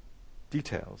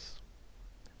details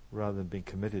rather than being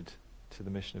committed to the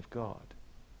mission of God.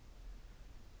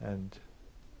 And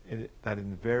that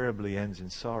invariably ends in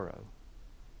sorrow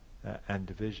and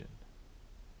division.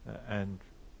 And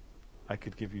I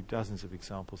could give you dozens of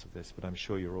examples of this, but I'm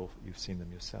sure you've seen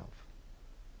them yourself.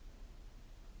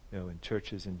 In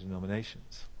churches and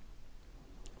denominations.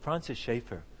 Francis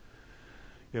Schaeffer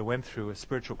went through a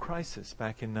spiritual crisis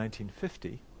back in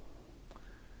 1950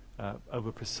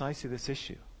 over precisely this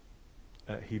issue.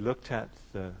 He looked at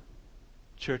the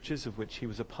churches of which he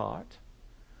was a part,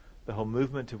 the whole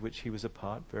movement of which he was a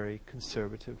part, very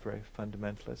conservative, very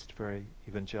fundamentalist, very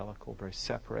evangelical, very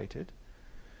separated.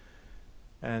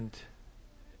 And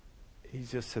he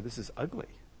just said, this is ugly.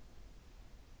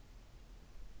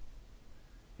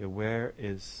 Where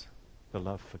is the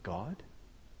love for God?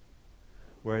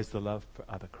 Where is the love for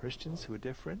other Christians who are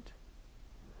different?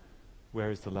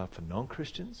 Where is the love for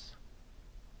non-Christians?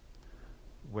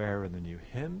 Where are the new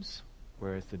hymns?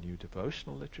 Where is the new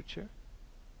devotional literature?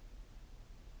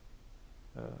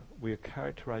 We are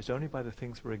characterized only by the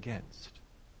things we're against,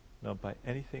 not by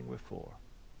anything we're for.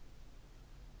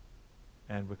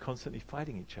 And we're constantly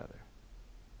fighting each other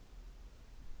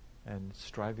and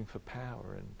striving for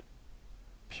power and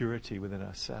purity within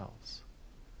ourselves.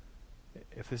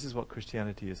 If this is what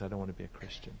Christianity is, I don't want to be a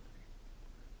Christian.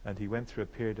 And he went through a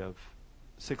period of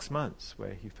 6 months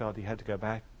where he felt he had to go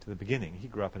back to the beginning. He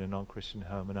grew up in a non-Christian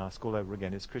home and asked all over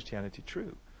again, is Christianity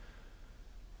true?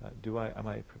 Am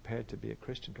I prepared to be a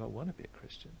Christian? Do I want to be a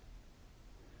Christian?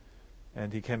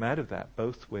 And he came out of that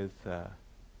both with a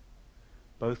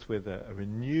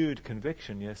renewed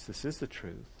conviction, yes, this is the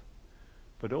truth,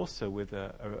 but also with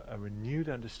a renewed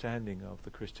understanding of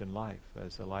the Christian life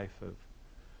as a life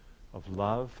of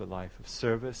love, a life of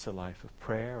service, a life of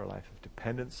prayer, a life of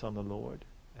dependence on the Lord.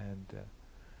 And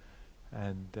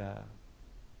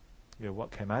what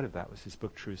came out of that was his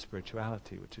book, True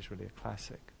Spirituality, which is really a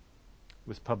classic. It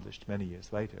was published many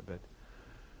years later, but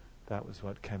that was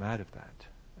what came out of that,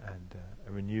 and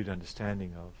a renewed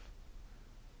understanding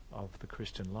of the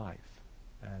Christian life,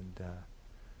 and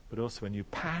but also a new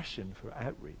passion for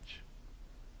outreach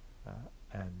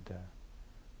and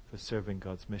for serving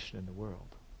God's mission in the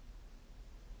world.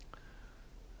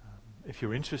 If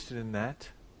you're interested in that,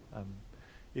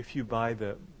 if you buy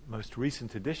the most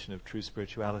recent edition of True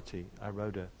Spirituality, I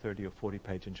wrote a 30 or 40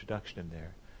 page introduction in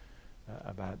there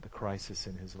about the crisis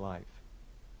in his life,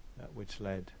 which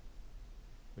led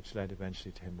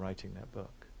eventually to him writing that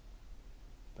book.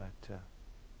 But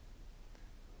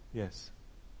yes.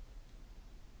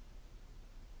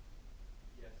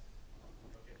 Yes.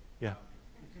 Okay. Yeah.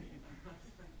 When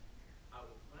I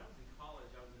was in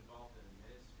college, I was involved in a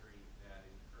ministry that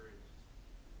encouraged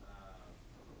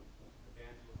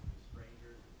evangelism to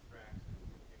strangers with tracts and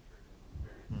pictures and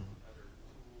various other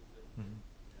tools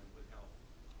that would help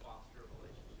foster a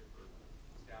relationship or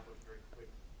establish very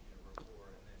quick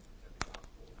rapport and then present the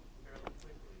gospel fairly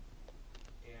quickly.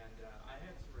 And I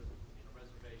had some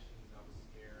reservations. I was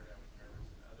scared. I was nervous,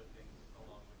 and other things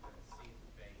along with that seemed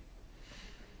fake.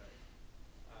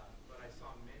 But I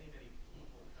saw many, many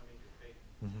people coming to faith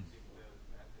using those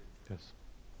methods. Yes.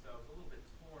 So I was a little bit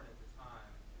torn at the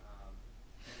time.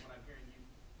 And what I'm hearing you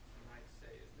tonight say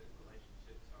is that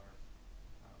relationships are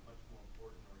much more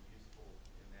important or useful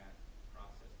in that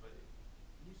process. But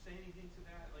can you say anything to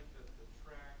that, like the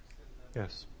tracts and the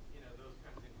Yes. Those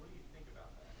kinds of things? What do you think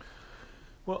about that?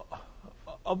 Well,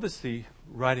 obviously,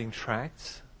 writing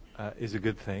tracts is a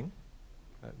good thing.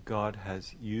 God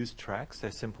has used tracts.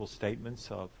 They're simple statements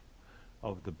of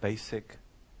the basic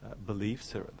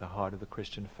beliefs that are at the heart of the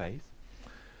Christian faith.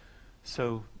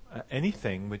 So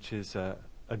anything which is a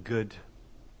good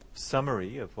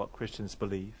summary of what Christians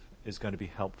believe is going to be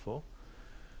helpful.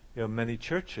 Many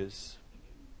churches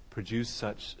produce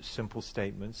such simple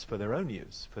statements for their own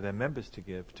use, for their members to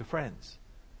give to friends,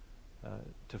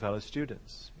 to fellow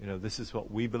students. This is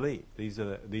what we believe. These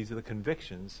are the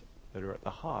convictions that are at the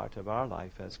heart of our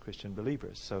life as Christian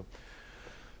believers. So,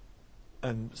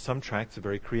 and some tracts are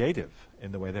very creative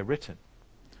in the way they're written.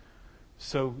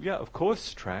 So, yeah, of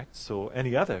course, tracts or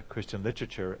any other Christian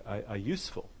literature are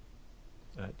useful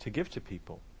to give to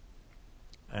people.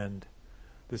 And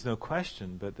there's no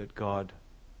question but that God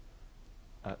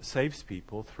saves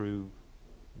people through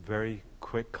very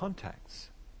quick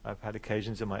contacts. I've had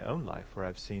occasions in my own life where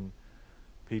I've seen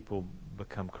people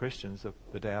become Christians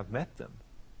the day I've met them.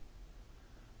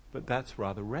 But that's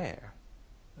rather rare.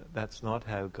 That's not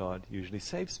how God usually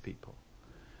saves people.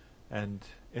 And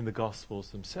in the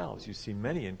Gospels themselves, you see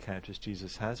many encounters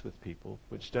Jesus has with people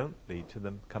which don't lead to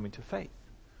them coming to faith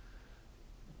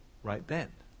right then.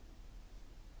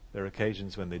 There are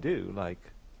occasions when they do, like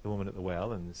the woman at the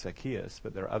well and Zacchaeus,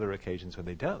 but there are other occasions when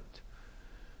they don't,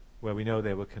 where we know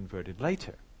they were converted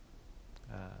later.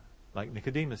 Like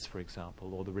Nicodemus, for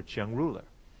example, or the rich young ruler.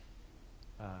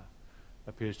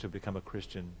 Appears to have become a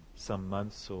Christian some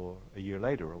months or a year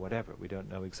later or whatever. We don't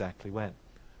know exactly when.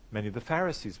 Many of the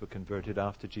Pharisees were converted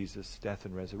after Jesus' death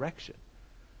and resurrection.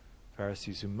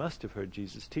 Pharisees who must have heard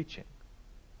Jesus' teaching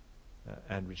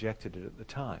and rejected it at the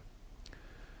time.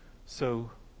 So,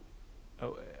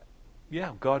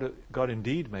 God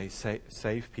indeed may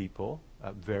save people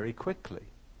very quickly.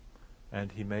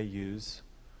 And he may use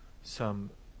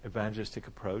some evangelistic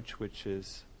approach which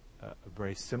is a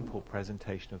very simple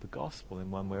presentation of the gospel in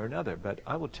one way or another. But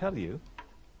I will tell you,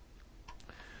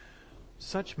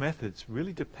 such methods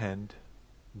really depend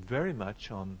very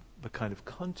much on the kind of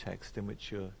context in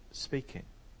which you're speaking.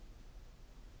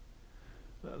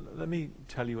 Let me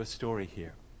tell you a story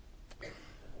here.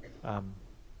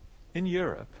 In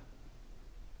Europe,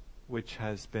 which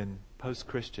has been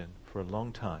post-Christian for a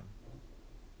long time,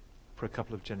 for a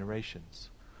couple of generations,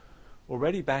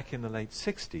 already back in the late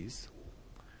 60s,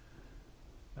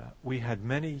 we had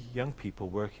many young people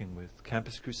working with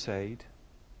Campus Crusade,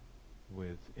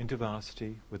 with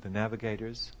InterVarsity, with the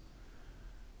Navigators,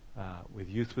 with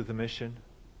Youth with a Mission,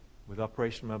 with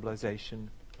Operation Mobilization,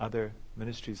 other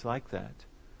ministries like that,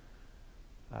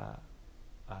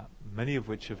 many of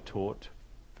which have taught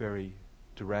very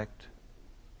direct,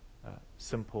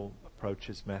 simple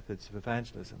approaches, methods of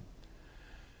evangelism.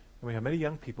 And we have many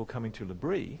young people coming to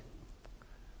L'Abri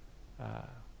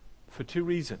for two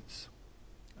reasons.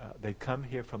 They'd come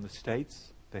here from the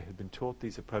States, they had been taught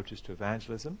these approaches to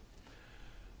evangelism,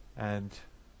 and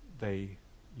they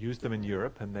used them in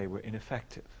Europe and they were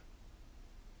ineffective.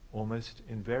 Almost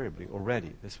invariably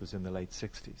already. This was in the late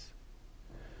 60s.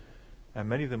 And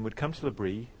many of them would come to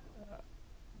L'Abri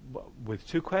with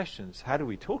two questions. How do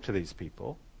we talk to these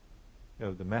people?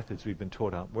 The methods we've been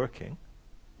taught aren't working.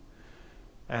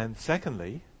 And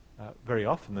secondly, very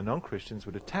often the non-Christians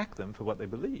would attack them for what they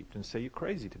believed and say, you're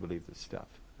crazy to believe this stuff.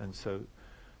 And so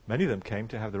many of them came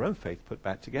to have their own faith put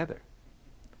back together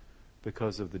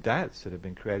because of the doubts that had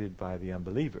been created by the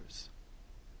unbelievers,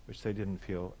 which they didn't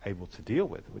feel able to deal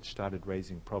with, which started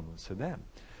raising problems for them.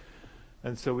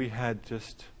 And so we had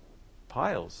just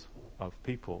piles of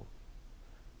people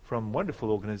from wonderful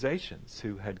organizations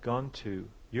who had gone to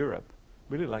Europe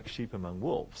really like sheep among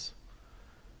wolves,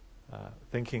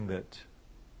 thinking that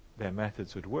their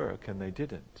methods would work, and they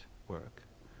didn't work.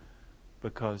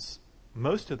 Because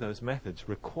most of those methods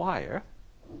require,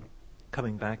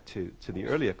 coming back to the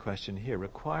earlier question here,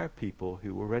 require people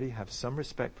who already have some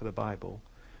respect for the Bible,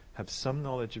 have some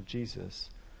knowledge of Jesus,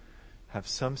 have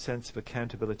some sense of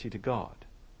accountability to God,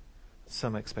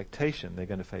 some expectation they're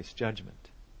going to face judgment.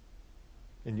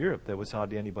 In Europe, there was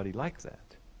hardly anybody like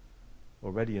that.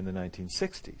 Already in the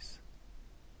 1960s,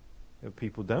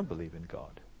 people don't believe in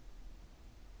God.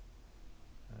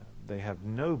 They have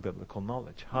no biblical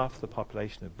knowledge. Half the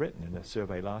population of Britain in a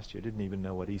survey last year didn't even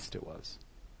know what Easter was.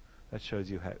 That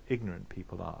shows you how ignorant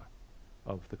people are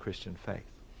of the Christian faith.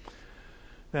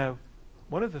 Now,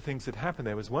 one of the things that happened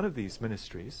there was one of these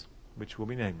ministries, which will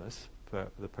be nameless for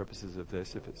the purposes of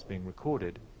this if it's being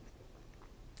recorded.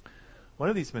 One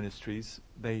of these ministries,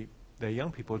 their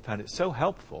young people had found it so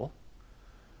helpful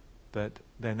that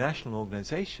their national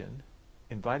organization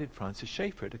invited Francis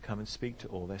Schaeffer to come and speak to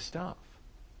all their staff,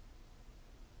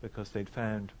 because they'd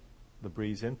found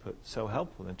L'Abri's input so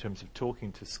helpful in terms of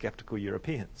talking to skeptical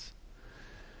Europeans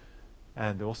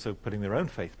and also putting their own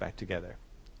faith back together.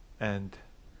 But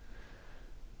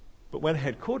when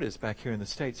headquarters back here in the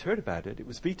States heard about it, it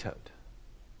was vetoed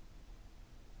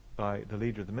by the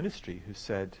leader of the ministry, who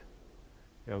said,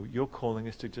 your calling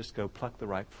is to just go pluck the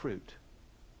ripe fruit.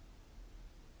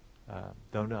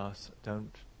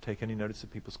 Don't take any notice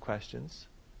of people's questions.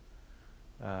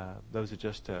 Those are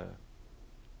just a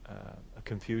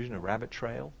confusion, a rabbit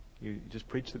trail. You just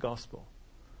preach the gospel.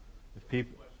 If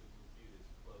people,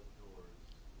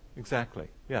 exactly,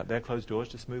 yeah, they're closed doors.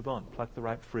 Just move on, pluck the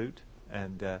ripe fruit,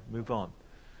 and move on.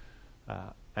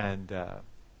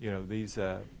 These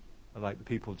are like the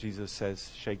people Jesus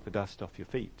says, shake the dust off your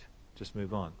feet. Just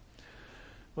move on.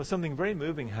 Well, something very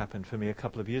moving happened for me a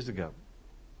couple of years ago.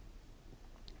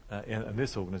 In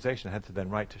this organization, I had to then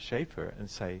write to Schaeffer and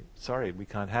say, sorry, we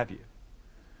can't have you.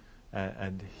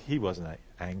 And he wasn't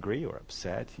angry or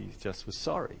upset. He just was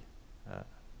sorry.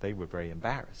 They were very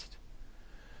embarrassed.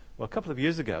 Well, a couple of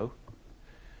years ago,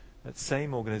 that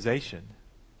same organization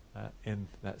in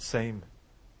that same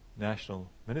national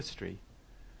ministry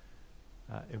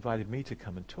invited me to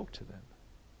come and talk to them.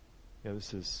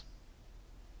 This is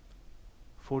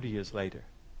 40 years later.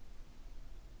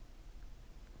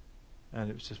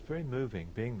 And it was just very moving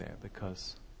being there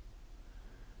because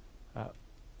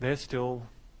they're still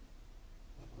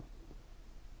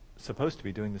supposed to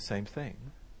be doing the same thing.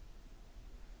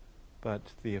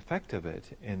 But the effect of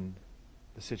it in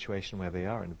the situation where they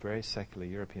are in a very secular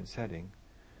European setting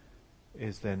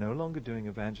is they're no longer doing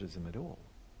evangelism at all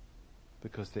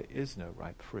because there is no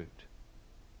ripe fruit.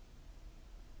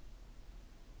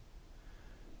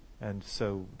 And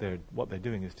so what they're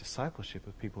doing is discipleship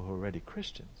of people who are already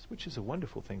Christians, which is a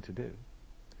wonderful thing to do.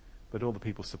 But all the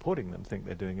people supporting them think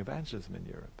they're doing evangelism in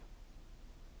Europe.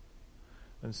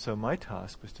 And so my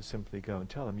task was to simply go and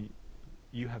tell them,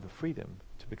 you have the freedom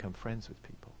to become friends with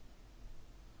people.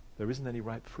 There isn't any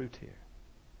ripe fruit here.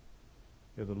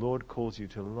 The Lord calls you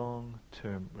to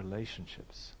long-term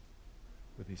relationships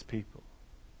with these people,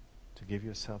 to give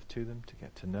yourself to them, to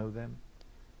get to know them,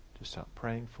 to start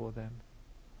praying for them,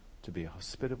 to be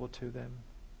hospitable to them,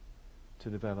 to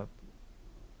develop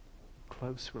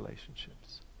close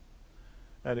relationships.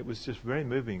 And it was just very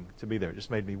moving to be there. It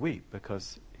just made me weep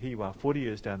because here you are 40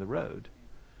 years down the road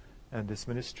and this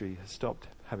ministry has stopped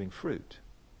having fruit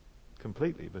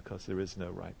completely because there is no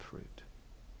ripe fruit.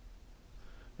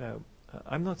 Now,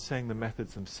 I'm not saying the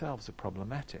methods themselves are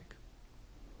problematic.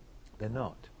 They're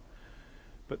not.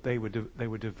 But they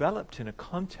were developed in a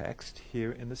context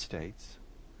here in the States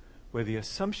where the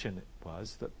assumption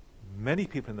was that many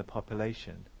people in the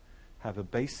population have a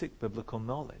basic biblical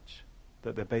knowledge,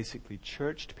 that they're basically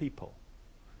churched people.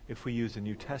 If we use a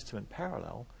New Testament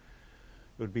parallel,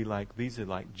 it would be like these are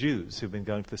like Jews who've been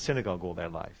going to the synagogue all their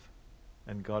life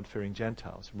and God-fearing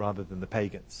Gentiles rather than the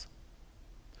pagans.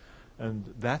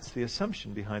 And that's the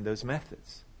assumption behind those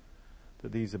methods,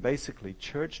 that these are basically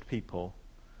churched people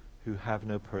who have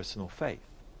no personal faith,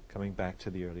 coming back to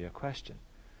the earlier question.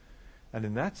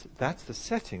 And that's the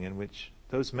setting in which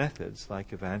those methods,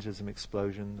 like evangelism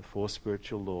explosion, the 4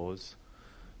 spiritual laws,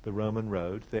 the Roman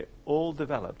road, they're all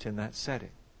developed in that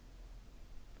setting.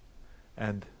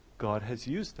 And God has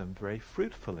used them very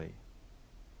fruitfully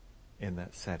in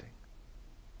that setting.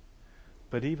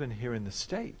 But even here in the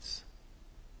States,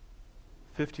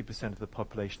 50% of the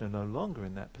population are no longer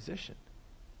in that position.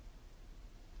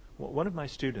 Well, one of my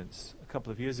students, a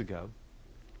couple of years ago,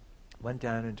 went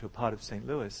down into a part of St.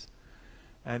 Louis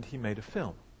and he made a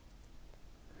film.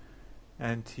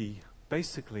 And he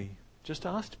basically just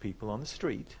asked people on the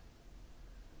street,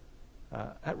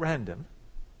 at random,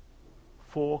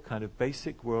 4 kind of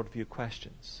basic worldview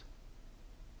questions.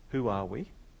 Who are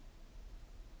we?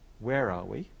 Where are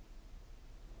we?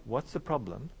 What's the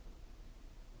problem?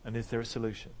 And is there a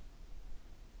solution?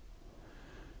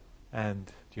 And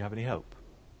do you have any hope?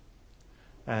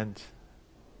 And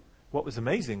what was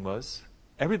amazing was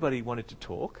everybody wanted to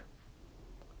talk.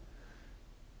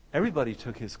 Everybody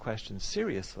took his questions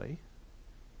seriously.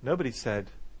 Nobody said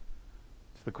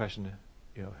to the question,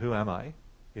 who am I?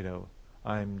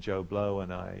 I'm Joe Blow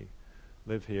and I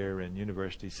live here in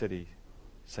University City,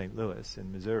 St. Louis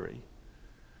in Missouri.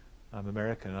 I'm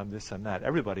American, I'm this, I'm that.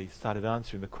 Everybody started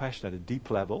answering the question at a deep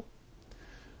level.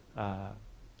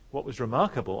 What was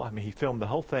remarkable, he filmed the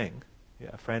whole thing.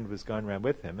 A friend was going around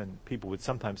with him, and people would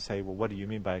sometimes say, well, what do you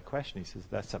mean by a question? He says,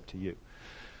 that's up to you.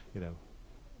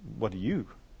 What do you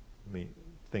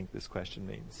think this question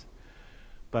means?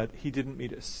 But he didn't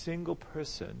meet a single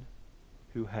person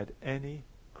who had any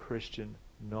Christian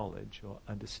knowledge or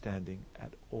understanding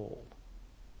at all.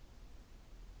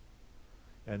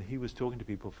 And he was talking to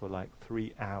people for like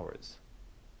 3 hours,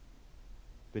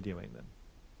 videoing them.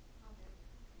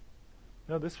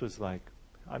 No, this was like,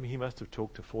 he must have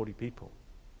talked to 40 people.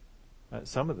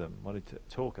 Some of them wanted to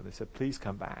talk, and they said, please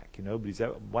come back.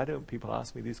 Why don't people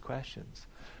ask me these questions?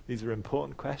 These are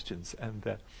important questions. And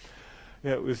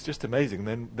it was just amazing.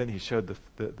 Then he showed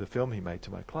the film he made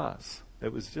to my class.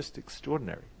 It was just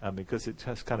extraordinary, because it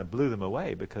just kind of blew them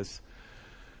away, because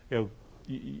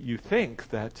you think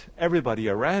that everybody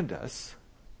around us,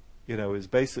 is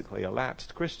basically a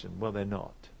lapsed Christian. Well, they're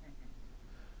not.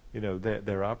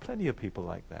 There are plenty of people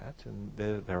like that, and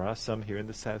there are some here in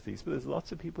the southeast, but there's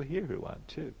lots of people here who aren't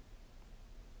too.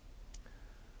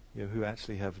 Who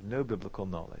actually have no biblical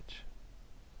knowledge.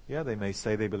 Yeah, they may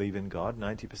say they believe in God.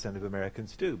 90% of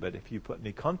Americans do, but if you put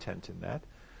any content in that,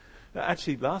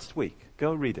 actually last week,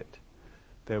 go read it.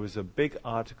 There was a big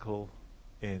article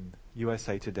in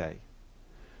USA Today,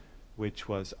 which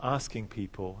was asking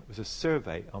people, it was a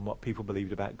survey on what people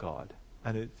believed about God.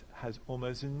 And it has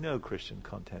almost no Christian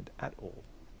content at all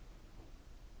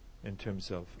in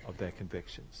terms of their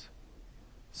convictions.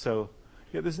 So,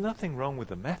 there's nothing wrong with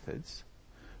the methods,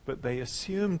 but they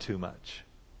assume too much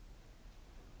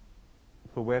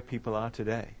for where people are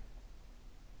today.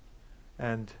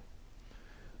 And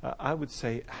I would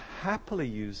say happily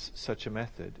use such a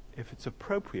method if it's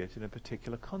appropriate in a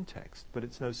particular context, but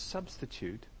it's no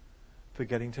substitute for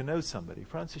getting to know somebody.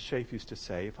 Francis Schaeffer used to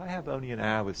say, if I have only an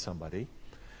hour with somebody,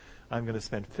 I'm going to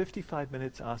spend 55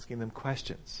 minutes asking them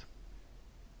questions.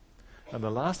 And the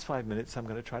last 5 minutes I'm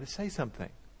going to try to say something,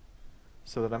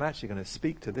 so that I'm actually going to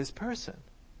speak to this person,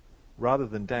 rather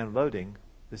than downloading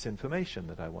this information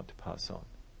that I want to pass on.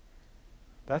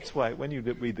 That's why when you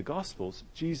read the Gospels,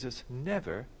 Jesus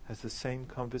never has the same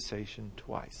conversation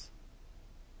twice.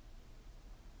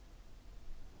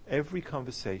 Every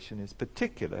conversation is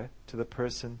particular to the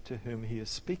person to whom he is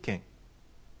speaking.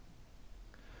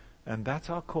 And that's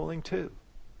our calling too.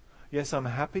 Yes, I'm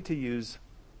happy to use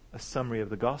a summary of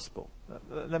the Gospel.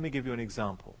 Let me give you an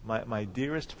example. My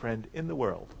dearest friend in the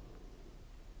world.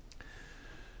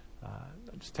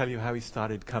 I'll just tell you how he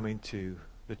started coming to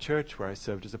the church where I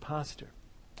served as a pastor.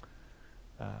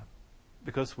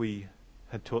 Because we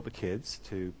had taught the kids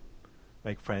to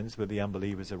make friends with the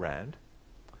unbelievers around,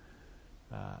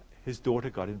 his daughter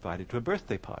got invited to a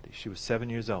birthday party. She was 7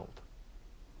 years old.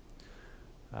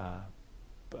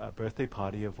 A birthday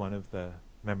party of one of the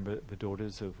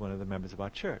daughters of one of the members of our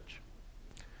church.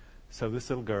 So this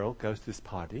little girl goes to this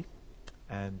party,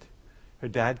 and her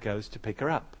dad goes to pick her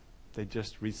up. They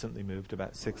just recently moved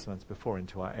about 6 months before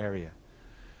into our area.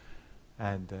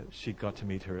 And she got to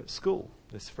meet her at school,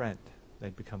 this friend.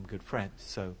 They'd become good friends.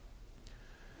 So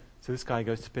this guy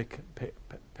goes to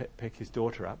pick his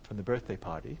daughter up from the birthday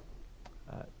party.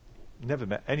 Never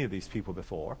met any of these people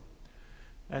before.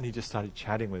 And he just started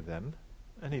chatting with them,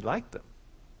 and he liked them.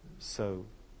 So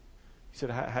he said,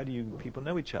 how do you people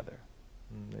know each other?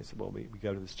 And they said, well, we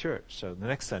go to this church. So the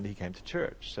next Sunday he came to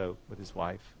church, so with his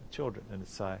wife and children. And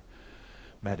so I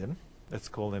met him. Let's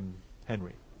call him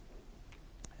Henry.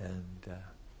 And,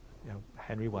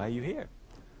 Henry, why are you here?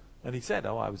 And he said,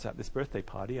 I was at this birthday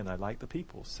party and I liked the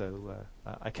people, so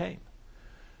I came.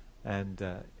 And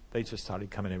they just started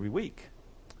coming every week.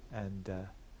 And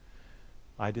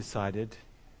I decided,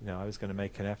 I was going to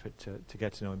make an effort to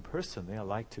get to know him personally. I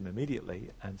liked him immediately,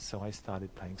 and so I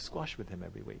started playing squash with him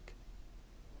every week.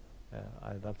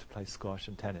 I love to play squash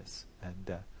and tennis.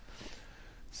 And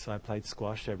so I played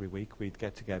squash every week. We'd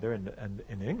get together, and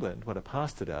in England, what a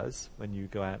pastor does, when you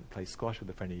go out and play squash with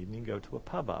a friend in the evening, you go to a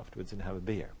pub afterwards and have a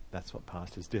beer. That's what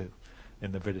pastors do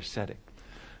in the British setting.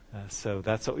 So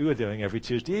that's what we were doing every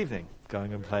Tuesday evening,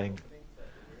 going and playing.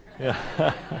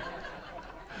 Yeah.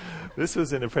 This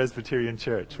was in a Presbyterian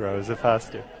church where I was a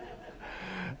pastor.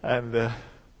 And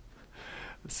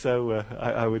so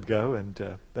I would go, and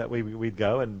we'd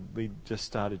go, and we just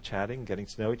started chatting, getting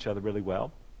to know each other really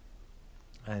well.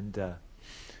 And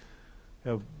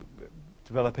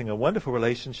developing a wonderful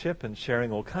relationship and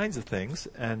sharing all kinds of things.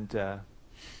 And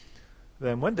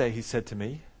then one day he said to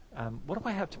me, what do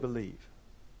I have to believe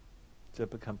to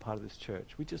become part of this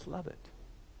church? We just love it.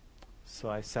 So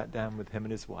I sat down with him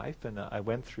and his wife, and I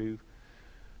went through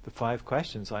the 5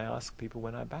 questions I ask people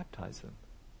when I baptize them.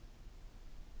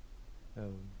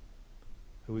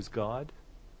 Who is God?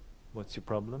 What's your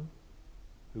problem?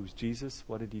 Who is Jesus?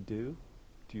 What did he do?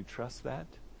 Do you trust that?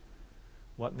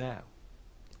 What now?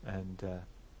 And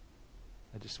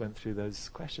I just went through those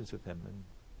questions with him, and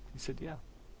he said, yeah,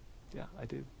 I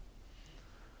do.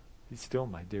 He's still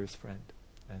my dearest friend.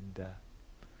 And,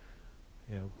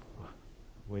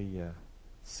 we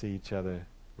see each other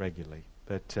regularly,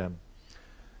 but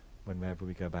whenever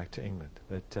we go back to England.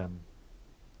 But,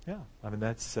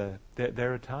 that's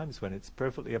there are times when it's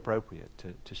perfectly appropriate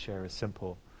to share a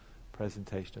simple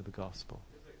presentation of the gospel.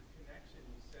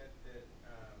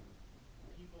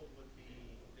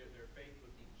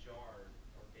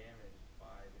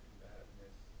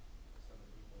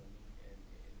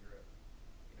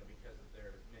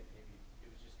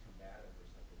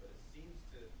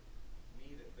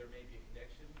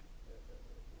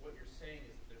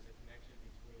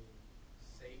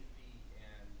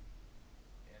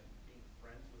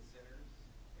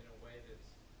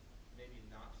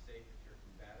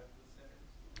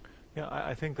 Yeah,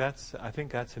 I think that's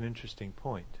an interesting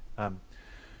point.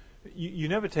 You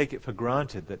never take it for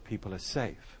granted that people are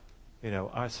safe.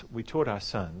 We taught our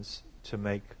sons to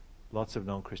make lots of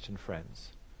non-Christian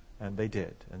friends, and they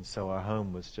did. And so our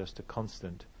home was just a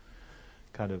constant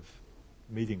kind of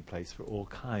meeting place for all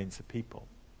kinds of people.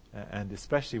 And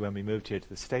especially when we moved here to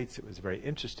the States, it was very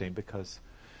interesting because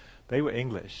they were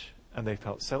English, and they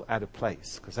felt so out of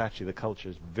place, because actually the culture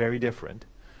is very different.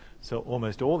 So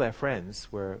almost all their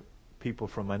friends were people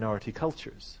from minority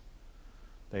cultures.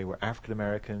 They were African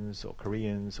Americans or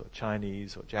Koreans or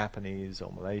Chinese or Japanese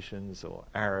or Malaysians or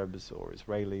Arabs or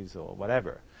Israelis or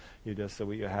whatever. So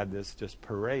we had this just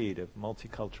parade of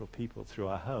multicultural people through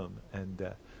our home,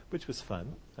 and which was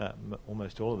fun.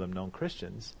 Almost all of them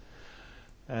non-Christians,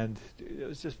 and it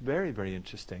was just very, very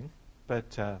interesting.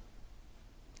 But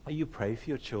you pray for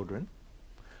your children.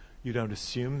 You don't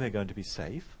assume they're going to be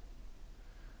safe.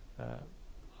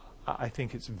 I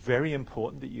think it's very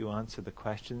important that you answer the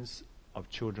questions of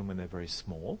children when they're very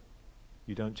small.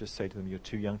 You don't just say to them, you're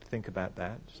too young to think about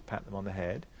that, just pat them on the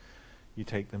head. You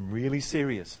take them really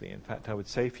seriously. In fact, I would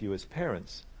say for you as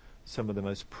parents, some of the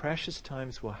most precious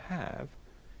times you'll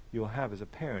have as a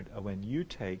parent are when you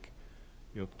take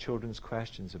your children's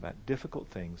questions about difficult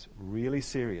things really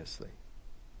seriously.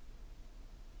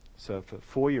 So if a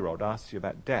 4-year-old asks you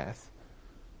about death,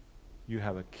 you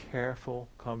have a careful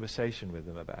conversation with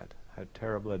them about how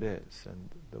terrible it is and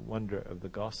the wonder of the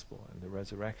gospel and the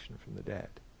resurrection from the dead.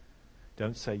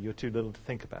 Don't say you're too little to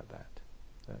think about that.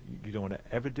 You don't want to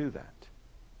ever do that.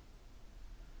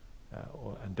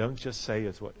 And don't just say,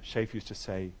 as what Shafe used to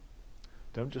say,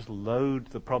 don't just load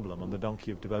the problem on the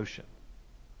donkey of devotion.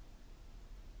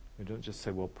 You don't just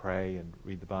say, well, pray and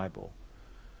read the Bible.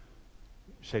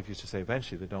 Shafe used to say,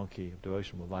 eventually the donkey of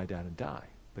devotion will lie down and die,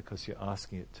 because you're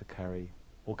asking it to carry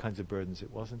all kinds of burdens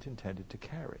it wasn't intended to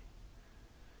carry.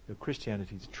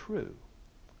 Christianity is true.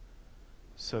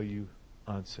 So you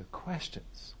answer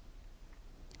questions.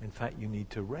 In fact, you need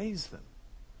to raise them.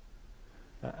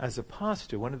 As a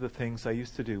pastor, one of the things I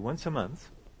used to do once a month,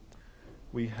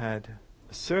 we had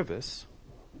a service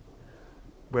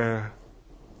where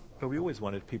we always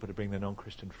wanted people to bring their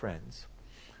non-Christian friends.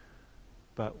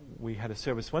 But we had a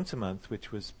service once a month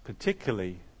which was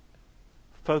particularly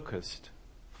focused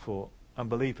for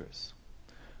unbelievers.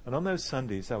 And on those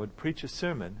Sundays, I would preach a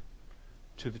sermon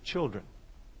to the children.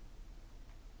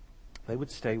 They would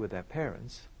stay with their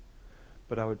parents,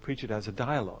 but I would preach it as a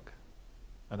dialogue.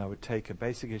 And I would take a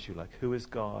basic issue like, who is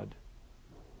God?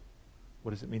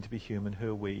 What does it mean to be human?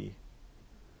 Who are we?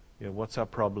 What's our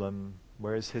problem?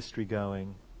 Where is history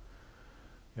going?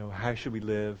 How should we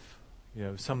live?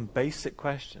 Some basic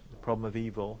question, the problem of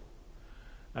evil.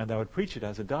 And I would preach it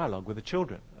as a dialogue with the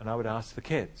children. And I would ask the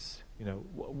kids,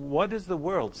 what does the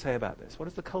world say about this? What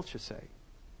does the culture say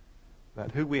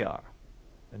about who we are?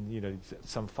 And,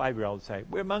 some 5-year-olds say,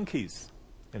 we're monkeys,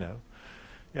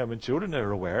 when children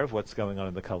are aware of what's going on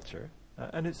in the culture,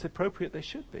 and it's appropriate they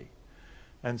should be.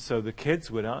 And so the kids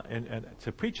would, and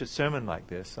to preach a sermon like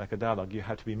this, like a dialogue, you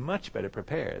have to be much better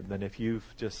prepared than if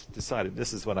you've just decided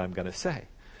this is what I'm going to say.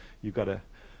 You've got to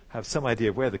have some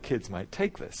idea of where the kids might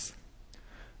take this.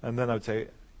 And then I would say,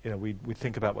 we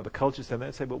think about what the culture said, and then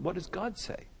I'd say, but what does God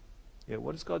say?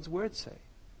 What does God's word say?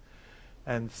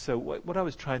 And so what I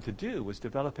was trying to do was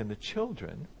develop in the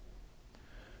children,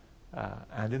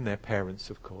 and in their parents,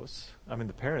 of course. I mean,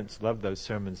 the parents loved those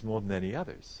sermons more than any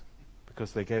others,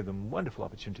 because they gave them wonderful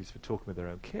opportunities for talking with their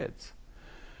own kids.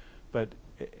 But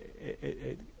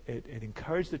it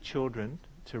encouraged the children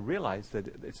to realize that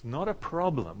it's not a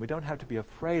problem. We don't have to be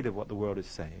afraid of what the world is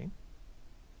saying.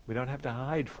 We don't have to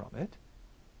hide from it.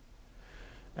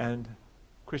 And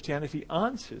Christianity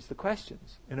answers the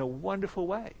questions in a wonderful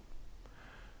way.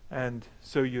 And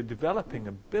so you're developing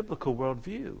a biblical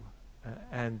worldview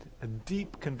and a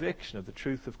deep conviction of the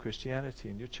truth of Christianity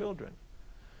in your children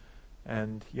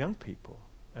and young people.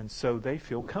 And so they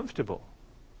feel comfortable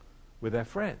with their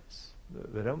friends.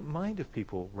 They don't mind if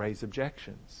people raise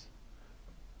objections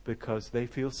because they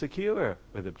feel secure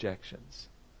with objections.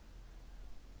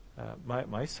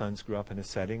 My sons grew up in a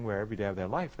setting where every day of their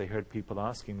life they heard people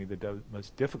asking me the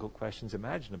most difficult questions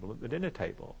imaginable at the dinner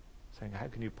table, saying, how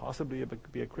can you possibly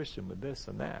be a Christian with this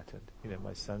and that? And,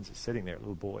 my sons are sitting there,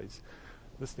 little boys,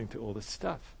 listening to all this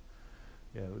stuff,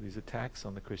 these attacks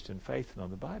on the Christian faith and on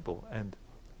the Bible. And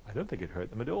I don't think it hurt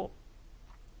them at all.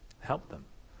 Helped them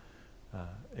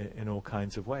in all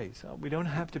kinds of ways. We don't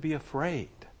have to be afraid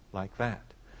like that.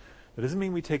 That doesn't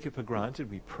mean we take it for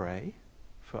granted. We pray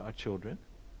for our children.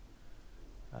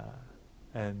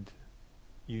 And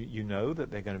you know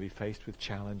that they're going to be faced with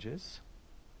challenges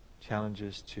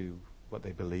to what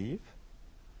they believe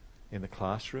in the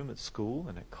classroom, at school,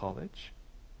 and at college.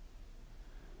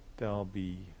 They'll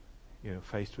be,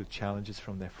 faced with challenges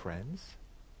from their friends.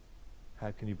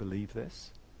 How can you believe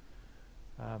this?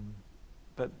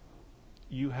 But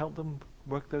you help them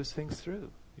work those things through.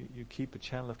 You keep a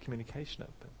channel of communication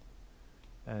open,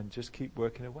 and just keep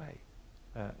working away.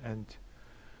 And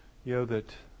that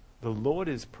the Lord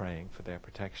is praying for their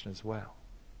protection as well.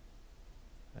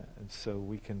 And so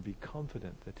we can be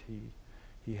confident that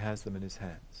He has them in His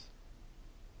hands.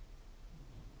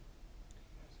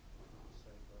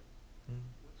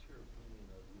 What's your opinion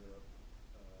of Europe?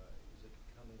 Is it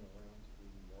coming around to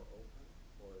being more open,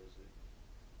 or is it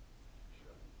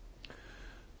shut?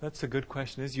 That's a good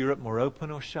question. Is Europe more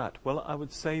open or shut? Well, I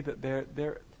would say that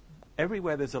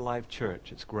everywhere there's a live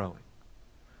church, it's growing.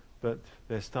 But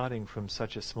they're starting from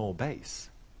such a small base.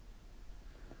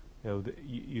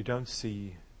 You don't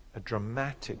see a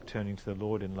dramatic turning to the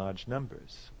Lord in large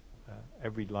numbers.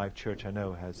 Every live church I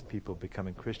know has people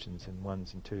becoming Christians in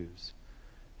ones and twos,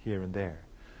 here and there.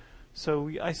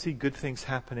 So I see good things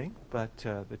happening, but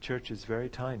the church is very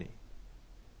tiny.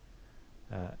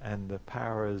 And the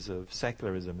powers of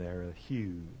secularism there are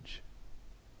huge.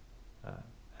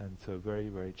 And so very,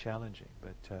 very challenging.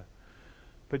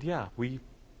 But yeah, we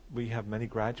have many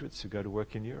graduates who go to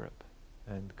work in Europe,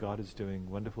 and God is doing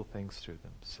wonderful things through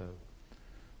them.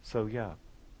 So yeah,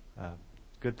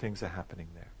 good things are happening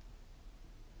there.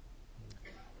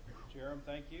 Jerram,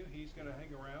 thank you. He's going to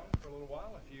hang around for a little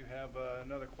while. If you have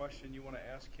another question you want to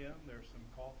ask him, there's some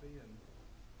coffee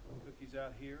and cookies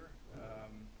out here.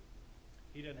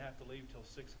 He didn't have to leave till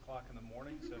 6 o'clock in the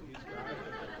morning, so he's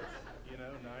got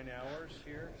 9 hours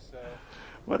here. So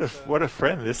what a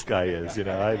friend this guy is.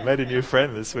 I met a new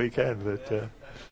friend this weekend.